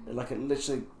 Like it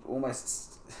literally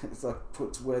almost it's like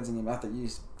puts words in your mouth that you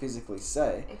physically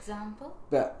say. Example?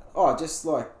 But just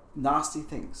like nasty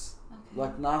things. Okay.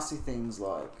 Like nasty things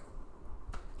like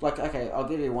okay, I'll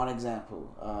give you one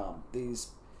example.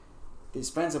 These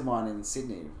friends of mine in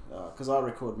Sydney, because I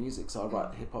record music, so I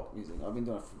write hip hop music. I've been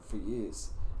doing it for years,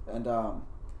 and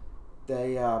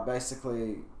they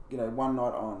basically one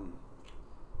night on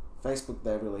Facebook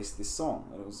they released this song,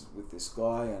 and it was with this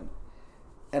guy,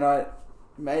 and I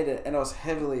made it, and I was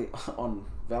heavily on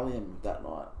Valium that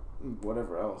night,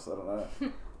 whatever else, I don't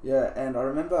know. Yeah, and I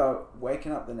remember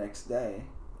waking up the next day,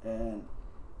 and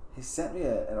he sent me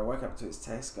and I woke up to his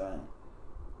text going,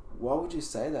 why would you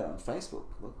say that on Facebook?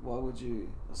 Look, why would you?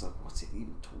 I was like, what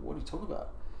are you talking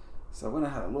about? So I went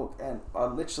and had a look, and I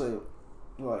literally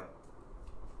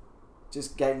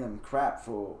just gave them crap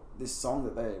for this song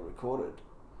that they recorded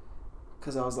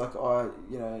because I was like, oh,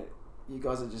 you know, you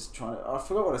guys are just trying to. I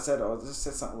forgot what I said. I just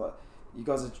said something like, you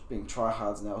guys are being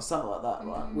tryhards now, or something like that,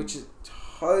 right? Which is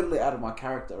totally out of my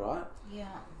character, right?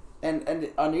 Yeah. And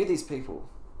I knew these people,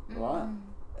 right?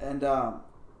 And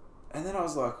then I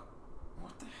was like,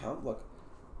 what the hell? Like,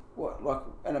 what? Like,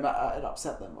 and it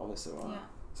upset them, obviously, right? Yeah.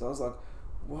 So I was like,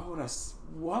 why would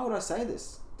I say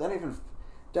this? Don't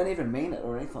even mean it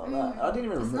or anything like that. I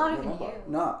didn't even remember.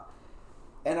 No.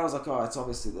 And I was like, oh, it's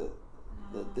obviously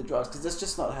the drugs, because that's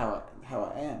just not how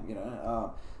I am, you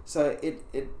know. So it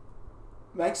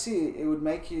would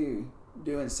make you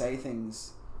do and say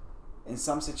things in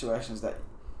some situations that,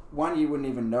 one, you wouldn't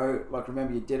even know, like,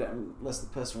 remember you did it unless the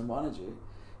person reminded you.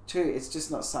 Two, it's just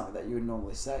not something that you would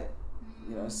normally say,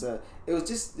 you know. So it's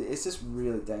just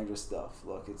really dangerous stuff.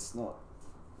 Like, it's not.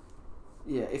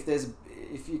 Yeah,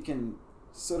 if you can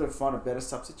sort of find a better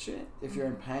substitute, if you're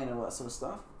in pain and all that sort of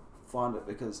stuff, find it,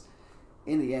 because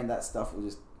in the end that stuff will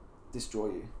just destroy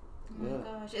you. Oh my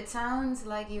gosh, it sounds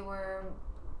like you were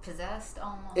possessed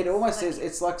almost. It almost is.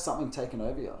 It's like something taken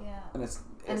over you. Yeah. And it's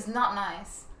not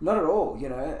nice. Not at all, you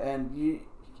know. And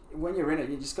when you're in it,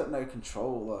 you just got no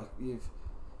control. Like,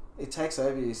 it takes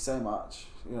over you so much,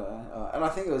 you know. And I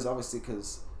think it was obviously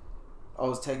because I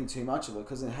was taking too much of it.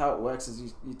 Because how it works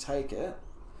is you take it,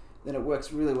 then it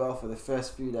works really well for the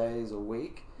first few days or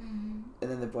week, and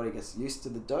then the body gets used to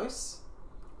the dose,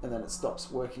 and then it stops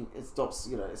working. It stops,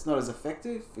 you know, it's not as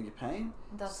effective for your pain.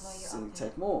 That's why so you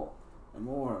take more and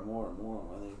more and more and more,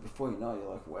 and then before you know it,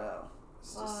 you're like, wow,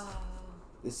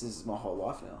 this is my whole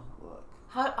life now.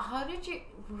 Like, how did you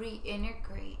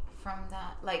reintegrate from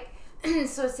that? Like,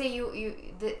 so say you've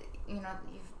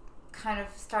kind of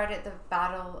started the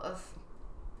battle of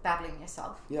battling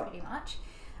yourself, pretty much.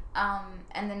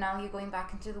 And then now you're going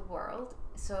back into the world.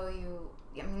 So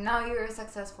now you're a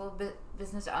successful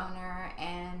business owner,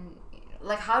 and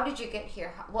like, how did you get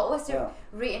here? What was the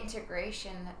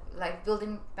reintegration, like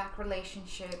building back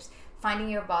relationships, finding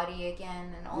your body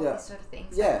again, and all these sort of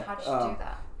things? Yeah. Like, how did you do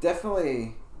that?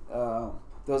 Definitely.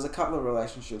 There was a couple of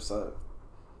relationships I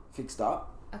fixed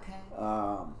up. Okay.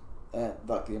 And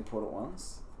like the important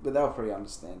ones, but they were pretty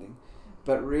understanding.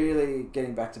 But really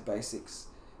getting back to basics.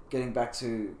 Getting back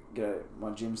to, you know,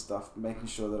 my gym stuff, making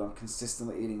sure that I'm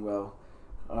consistently eating well,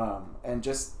 and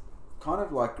just kind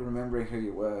of like remembering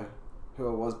who I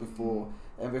was before.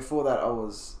 And before that, I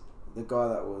was the guy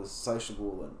that was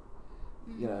sociable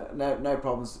and, you know, no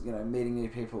problems, you know, meeting new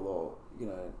people, or, you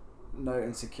know, no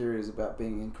insecurities about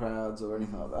being in crowds or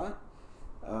anything like that.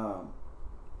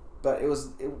 But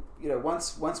you know,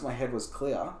 once my head was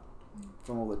clear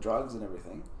from all the drugs and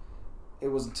everything, it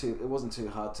wasn't too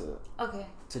hard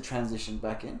to transition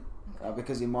back in,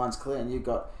 because your mind's clear, and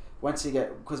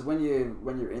because when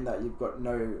you're in that, you've got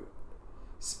no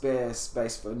spare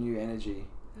space for new energy,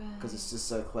 because it's just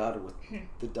so clouded with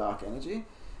the dark energy.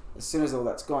 As soon as all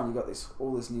that's gone, you got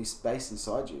all this new space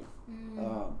inside you.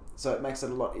 So it makes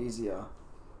it a lot easier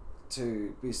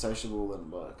to be sociable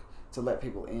and like to let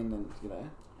people in, and, you know.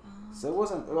 So it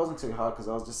wasn't too hard, because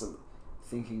I was just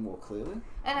thinking more clearly.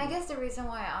 And I guess the reason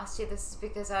why I asked you this is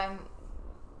because I'm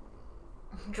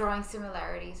drawing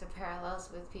similarities or parallels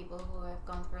with people who have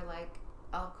gone through like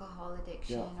alcohol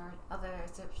addiction or other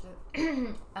sorts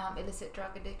of illicit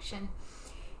drug addiction,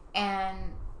 and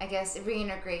I guess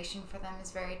reintegration for them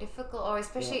is very difficult, or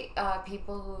especially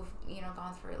people who've, you know,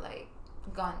 gone through like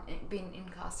been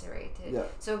incarcerated.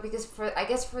 So because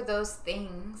for those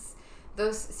things,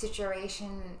 those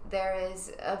situations, there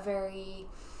is a very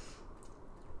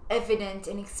evident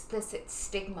and explicit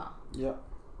stigma.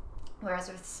 Whereas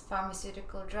with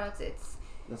pharmaceutical drugs,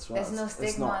 that's right. There's no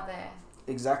stigma there.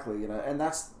 Exactly, you know, and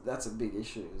that's a big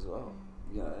issue as well.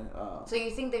 You know. So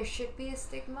you think there should be a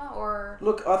stigma, or?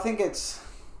 Look, I think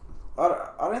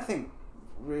I don't think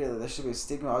really there should be a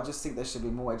stigma. I just think there should be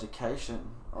more education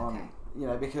on. You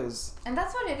know, because... And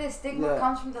that's what it is. Stigma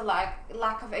comes from the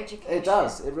lack of education. It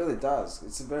does. It really does.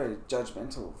 It's a very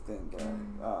judgmental thing, you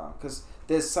know. Because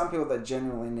there's some people that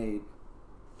genuinely need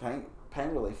pain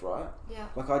relief, right? Yeah.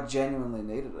 Like, I genuinely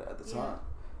needed it at the time.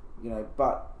 You know,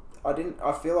 but I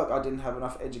feel like I didn't have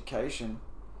enough education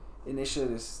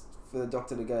initially for the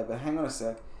doctor to go, but hang on a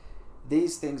sec,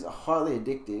 these things are highly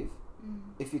addictive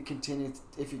if you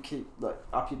keep, like,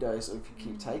 up your dose, or if you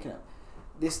keep taking it.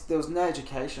 There was no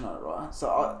education on it, right?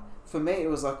 So for me, it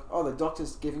was like, oh, the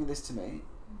doctor's giving this to me,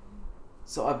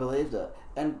 so I believed it.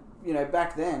 And, you know,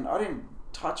 back then, I didn't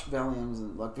touch Valiums,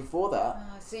 and like before that.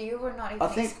 So you were not even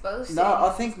exposed to No, I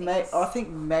think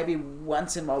maybe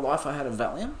once in my life I had a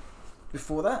Valium.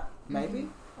 Before that, maybe.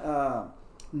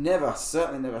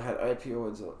 Certainly never had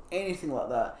opioids or anything like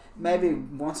that. Maybe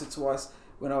once or twice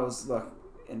when I was like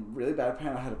in really bad pain.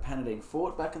 I had a Panadeine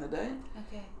Forte back in the day.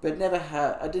 Okay. But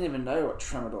I didn't even know what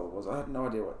tramadol was. I had no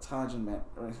idea what Targin meant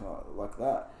or anything like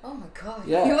that. Oh my god.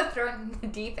 Yeah. You were thrown in the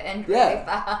deep end really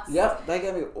fast. Yep. They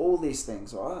gave me all these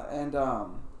things, right? And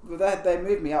they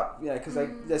moved me up, because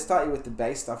they start you with the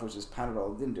base stuff, which is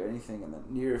Panadol, didn't do anything, and then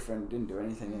Nurofen didn't do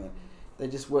anything, and then they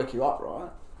just work you up, right?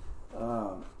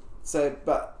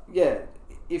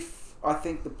 If I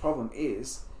think the problem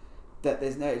is that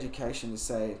there's no education to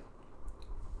say,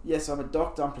 yes, I'm a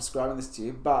doctor, I'm prescribing this to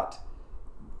you, but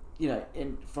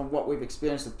from what we've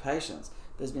experienced with patients,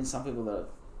 there's been some people that have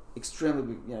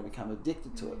extremely become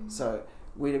addicted to it. So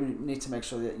we need to make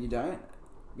sure that you don't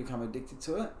become addicted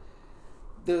to it.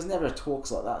 There was never talks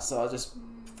like that, so I just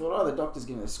thought, the doctor's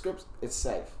giving me the script, it's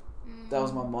safe. That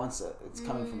was my mindset. It's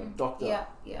coming from a doctor.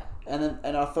 Yeah.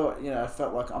 And I thought, I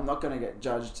felt like I'm not going to get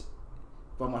judged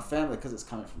by my family because it's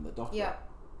coming from the doctor. Yeah.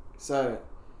 So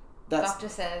doctor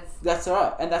says. That's all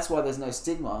right, and that's why there's no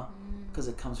stigma, because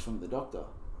it comes from the doctor.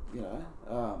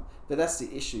 But that's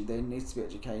the issue. There needs to be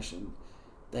education.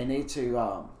 They need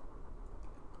to.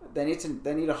 They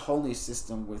need a whole new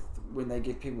system with when they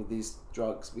give people these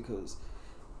drugs, because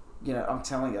I'm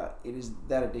telling you, it is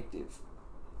that addictive,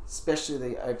 especially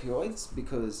the opioids,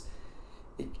 because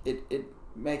it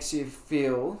makes you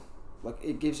feel like,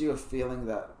 it gives you a feeling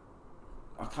that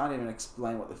I can't even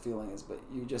explain what the feeling is, but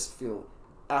you just feel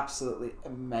absolutely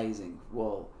amazing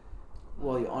while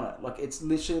you're on it. Like, it's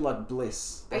literally like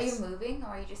bliss. Are you moving, or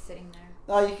are you just sitting there?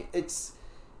 No,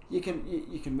 you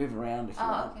can move around if you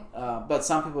want. Okay. But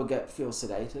some people feel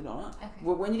sedated on it. Okay.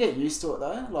 Well, when you get used to it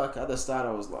though, like at the start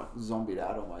I was like zombied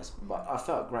out almost, but I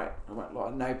felt great. I went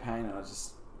like no pain, and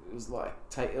it was like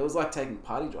taking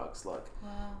party drugs. Like,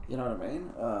 wow. You know what I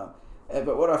mean?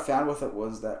 But what I found with it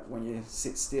was that when you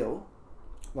sit still,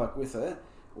 like with it,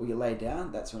 or you lay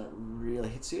down, that's when it really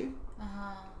hits you.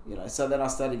 So then I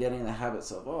started getting in the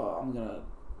habits of, I'm gonna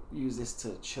use this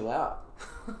to chill out.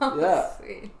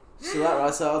 Sweet. Chill out,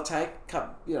 right? So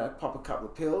I'll pop a couple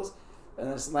of pills, and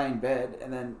then just lay in bed,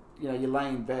 and then you lay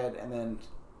in bed, and then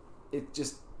it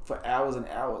just for hours and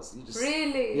hours. You just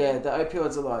really. Yeah, the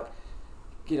opioids are like,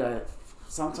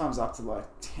 sometimes up to like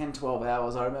 10, 12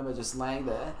 hours. I remember just laying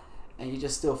there, and you're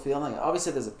just still feeling it.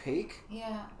 Obviously, there's a peak.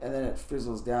 Yeah. And then it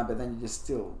fizzles down, but then you just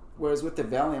still. Whereas with the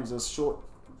Valiums, it was short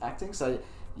acting, so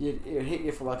it hit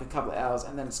you for like a couple of hours,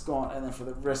 and then it's gone, and then for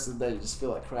the rest of the day, you just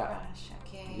feel like crap. Gosh,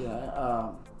 okay.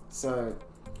 So,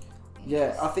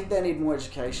 yeah, I think they need more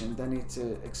education. They need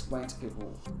to explain to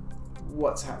people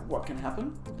what can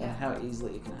happen and how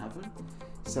easily it can happen.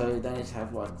 So they need to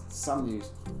have like some new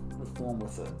reform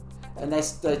with it. And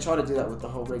they try to do that with the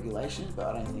whole regulation, but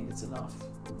I don't think it's enough.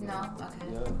 No?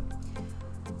 Okay. Yeah.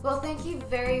 Well, thank you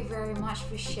very, very much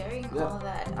for sharing all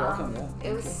that. Welcome,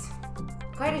 It was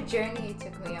quite a journey you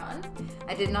took me on.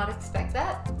 I did not expect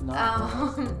that.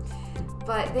 No.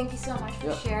 But thank you so much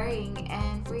for sharing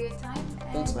and for your time.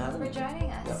 And thanks for having me. For joining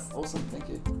us. Yeah, awesome. Thank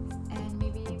you. And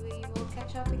maybe we will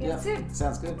catch up again soon.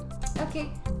 Sounds good.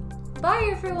 Okay. Bye,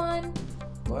 everyone.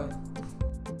 Bye.